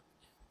that out?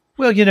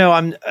 Well,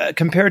 I'm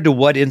compared to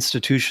what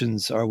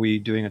institutions are we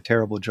doing a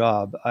terrible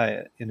job?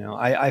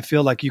 I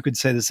feel like you could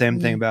say the same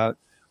thing about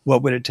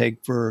what would it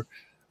take for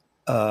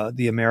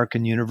the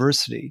American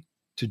university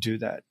to do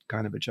that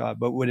kind of a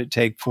job? What would it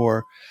take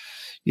for,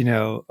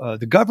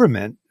 the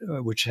government,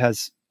 which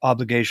has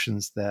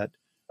obligations that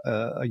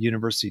a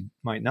university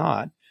might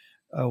not?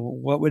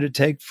 What would it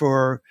take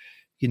for,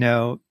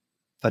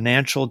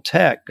 financial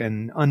tech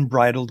and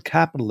unbridled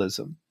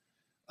capitalism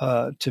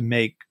to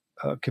make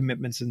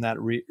commitments in that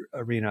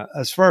arena?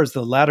 As far as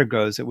the latter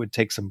goes, it would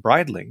take some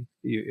bridling.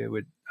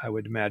 I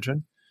would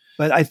imagine,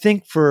 but I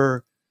think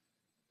for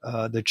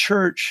the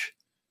church,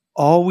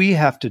 all we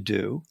have to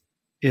do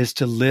is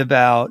to live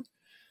out,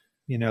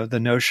 the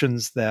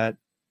notions that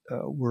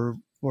we're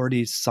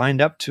already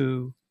signed up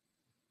to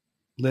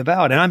live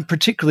out. And I'm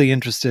particularly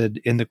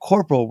interested in the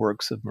corporal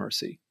works of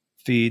mercy: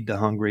 feed the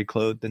hungry,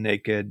 clothe the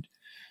naked,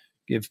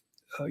 give,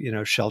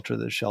 shelter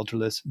the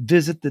shelterless,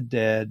 visit the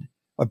dead,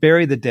 or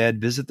bury the dead,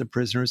 visit the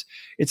prisoners.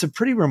 It's a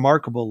pretty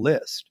remarkable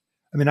list.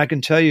 I mean, I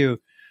can tell you,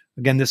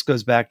 again, this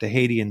goes back to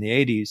Haiti in the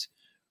 80s.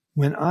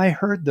 When I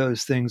heard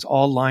those things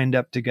all lined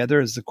up together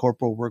as the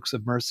corporal works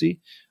of mercy,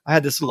 I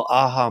had this little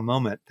aha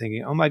moment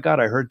thinking, oh my God,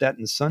 I heard that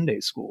in Sunday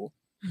school.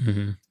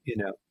 Mm-hmm.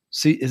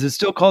 See, is it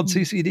still called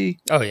CCD?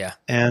 Oh yeah.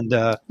 And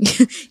so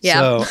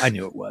I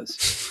knew it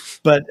was,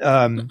 but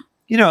and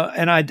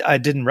I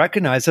didn't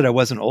recognize that I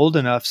wasn't old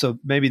enough. So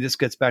maybe this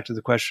gets back to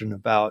the question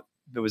about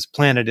that was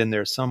planted in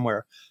there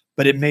somewhere.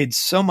 But it made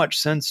so much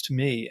sense to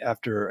me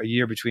after a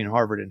year between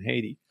Harvard and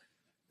Haiti.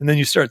 And then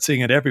you start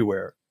seeing it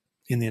everywhere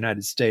in the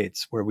United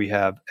States, where we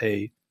have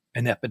an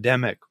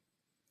epidemic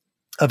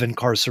of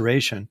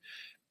incarceration,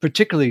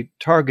 particularly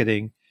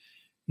targeting,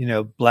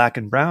 Black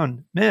and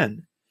brown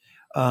men.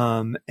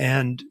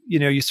 And,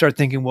 you start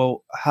thinking,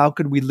 well, how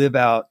could we live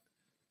out,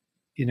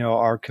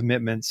 our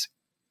commitments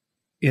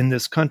in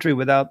this country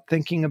without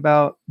thinking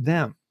about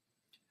them?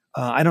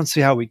 I don't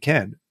see how we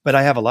can, but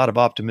I have a lot of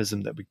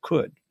optimism that we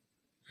could.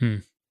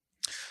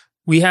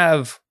 We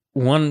have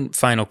one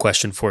final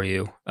question for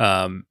you.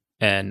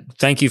 And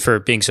thank you for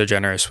being so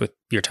generous with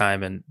your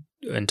time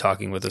and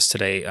talking with us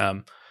today.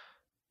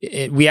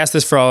 We asked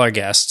this for all our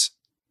guests,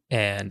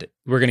 and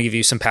we're going to give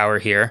you some power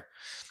here.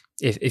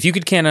 If you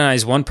could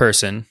canonize one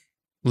person,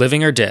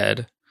 living or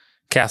dead,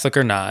 Catholic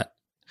or not,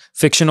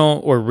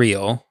 fictional or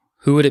real,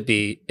 who would it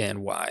be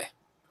and why?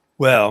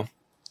 Well,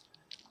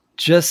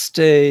 just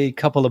a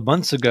couple of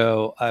months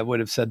ago, I would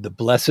have said the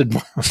Blessed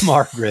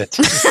Margaret.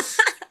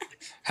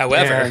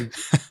 However,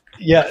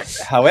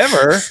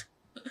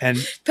 and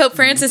Pope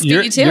Francis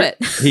beat you to it.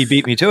 He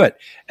beat me to it.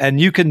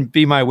 And you can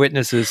be my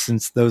witnesses,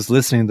 since those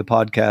listening to the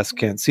podcast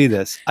can't see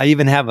this. I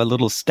even have a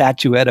little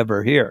statuette of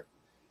her here.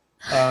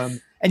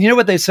 And you know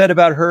what they said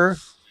about her?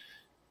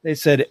 They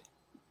said,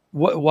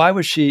 why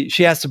was she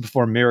has to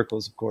perform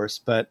miracles, of course,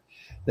 but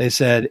they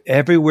said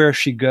everywhere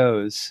she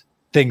goes,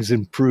 things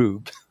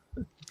improve.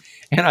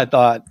 And I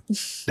thought,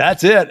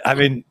 that's it. I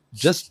mean,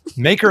 just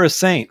make her a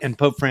saint. And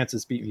Pope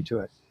Francis beat me to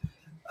it.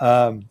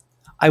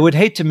 I would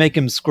hate to make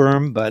him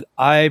squirm, but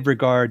I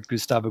regard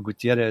Gustavo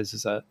Gutierrez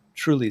as a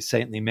truly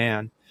saintly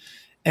man.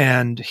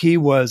 And he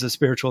was a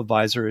spiritual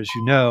advisor, as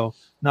you know,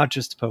 not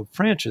just to Pope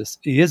Francis.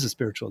 He is a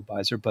spiritual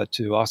advisor, but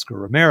to Oscar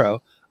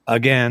Romero.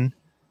 Again,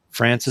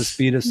 Francis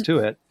beat us to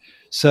it.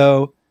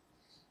 So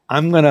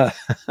I'm gonna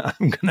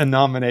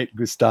nominate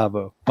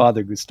Gustavo,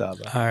 Father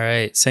Gustavo. All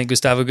right, Saint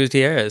Gustavo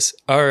Gutierrez.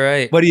 All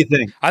right. What do you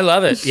think? I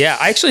love it. Yeah,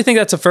 I actually think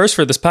that's a first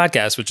for this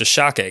podcast, which is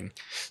shocking.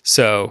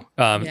 So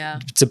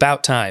It's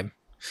about time.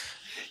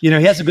 He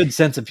has a good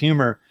sense of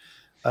humor.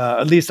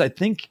 At least I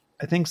think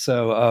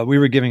so. We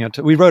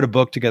wrote a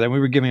book together, and we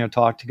were giving a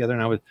talk together,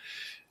 and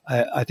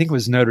I think it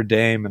was Notre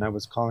Dame, and I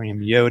was calling him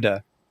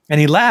Yoda,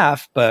 and he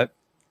laughed, but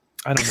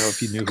I don't know if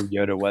he knew who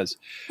Yoda was,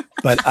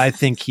 but I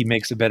think he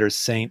makes a better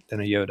saint than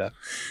a Yoda.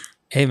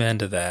 Amen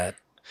to that.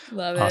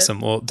 Love it.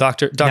 Awesome. Well,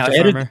 Dr.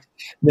 Farmer.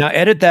 Now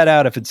edit that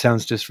out if it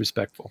sounds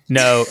disrespectful.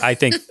 No, I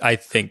think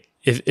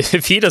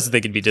if he doesn't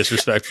think it'd be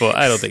disrespectful,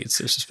 I don't think it's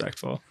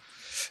disrespectful.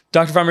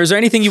 Dr. Farmer, is there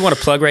anything you want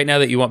to plug right now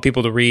that you want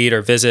people to read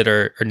or visit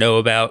or know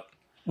about?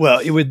 Well,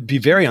 it would be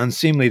very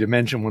unseemly to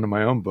mention one of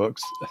my own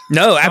books.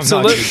 No,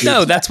 absolutely.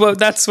 No, that's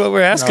what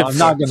we're asking. I'm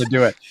not going to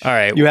do it. All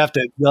right. You'll have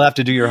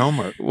to do your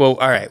homework. Well,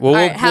 all right.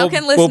 Well, how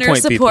can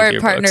listeners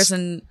support Partners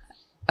in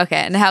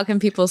and how can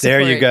people support?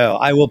 There you go.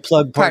 I will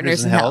plug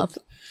Partners in Health.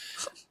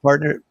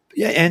 Partners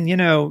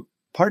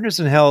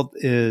in Health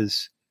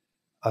is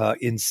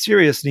in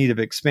serious need of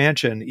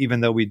expansion,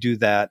 even though we do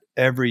that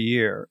every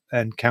year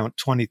and count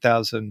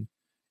 20,000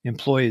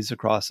 employees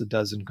across a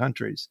dozen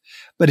countries.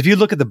 But if you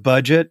look at the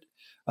budget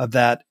of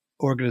that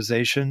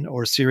organization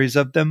or series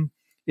of them,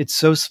 it's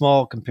so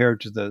small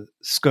compared to the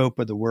scope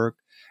of the work.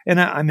 And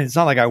I mean, it's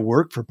not like I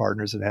work for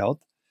Partners in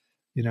Health.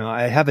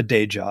 I have a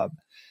day job.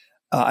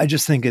 I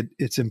just think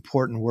it's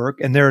important work.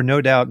 And there are no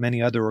doubt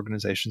many other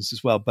organizations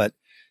as well, but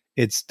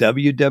it's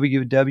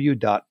www.pih.org.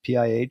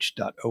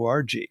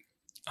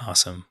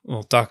 Awesome.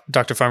 Well,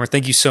 Dr. Farmer,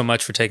 thank you so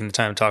much for taking the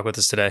time to talk with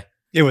us today.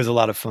 It was a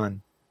lot of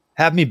fun.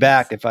 Have me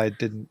back if I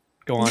didn't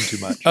go on too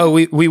much. Oh,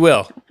 we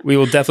will. We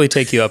will definitely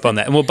take you up on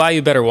that. And we'll buy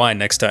you better wine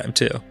next time,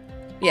 too.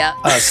 Yeah.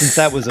 Since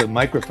that was a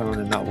microphone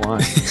and not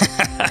wine.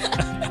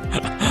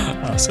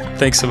 Awesome.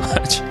 Thanks so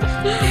much.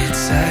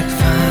 It's like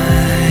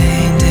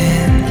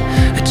finding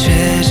a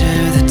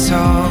treasure that's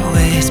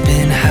always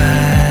been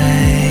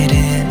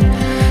hiding.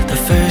 The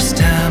first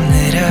time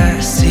that I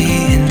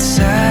see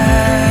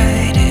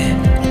inside it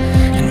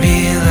and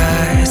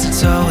realize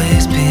it's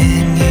always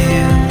been you.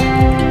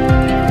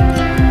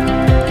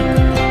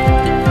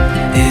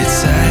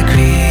 It's like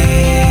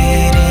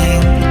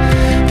reading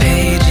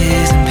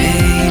pages and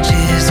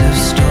pages of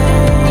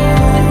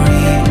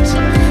stories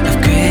of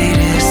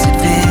greatest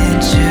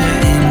adventure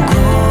and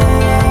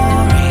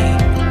glory.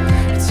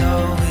 It's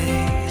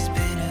always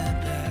been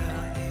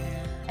about you.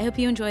 I hope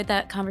you enjoyed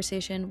that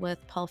conversation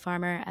with Paul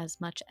Farmer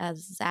as much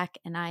as Zach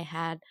and I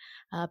had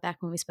back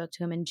when we spoke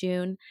to him in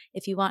June.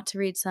 If you want to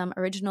read some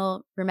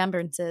original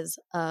remembrances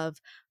of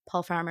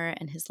Paul Farmer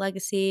and his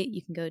legacy,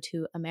 you can go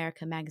to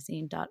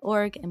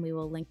americamagazine.org, and we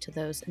will link to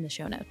those in the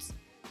show notes.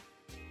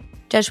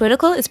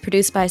 Jesuitical is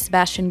produced by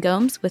Sebastian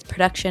Gomes with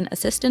production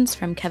assistance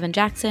from Kevin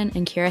Jackson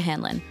and Kira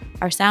Hanlon.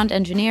 Our sound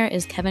engineer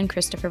is Kevin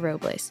Christopher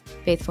Robles.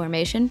 Faith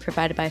formation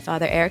provided by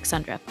Father Eric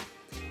Sundrup.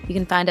 You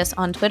can find us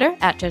on Twitter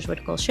at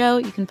Jesuitical Show.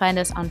 You can find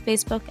us on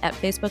Facebook at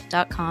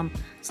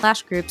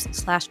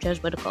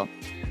facebook.com/groups/Jesuitical.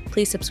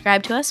 Please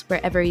subscribe to us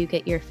wherever you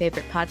get your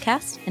favorite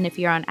podcasts. And if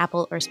you're on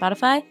Apple or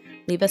Spotify,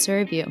 leave us a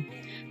review.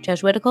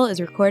 Jesuitical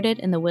is recorded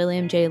in the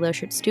William J.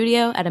 Loschert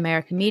Studio at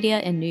America Media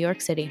in New York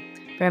City.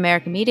 For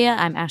America Media,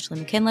 I'm Ashley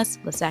McKinless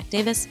with Zach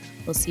Davis.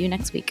 We'll see you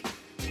next week.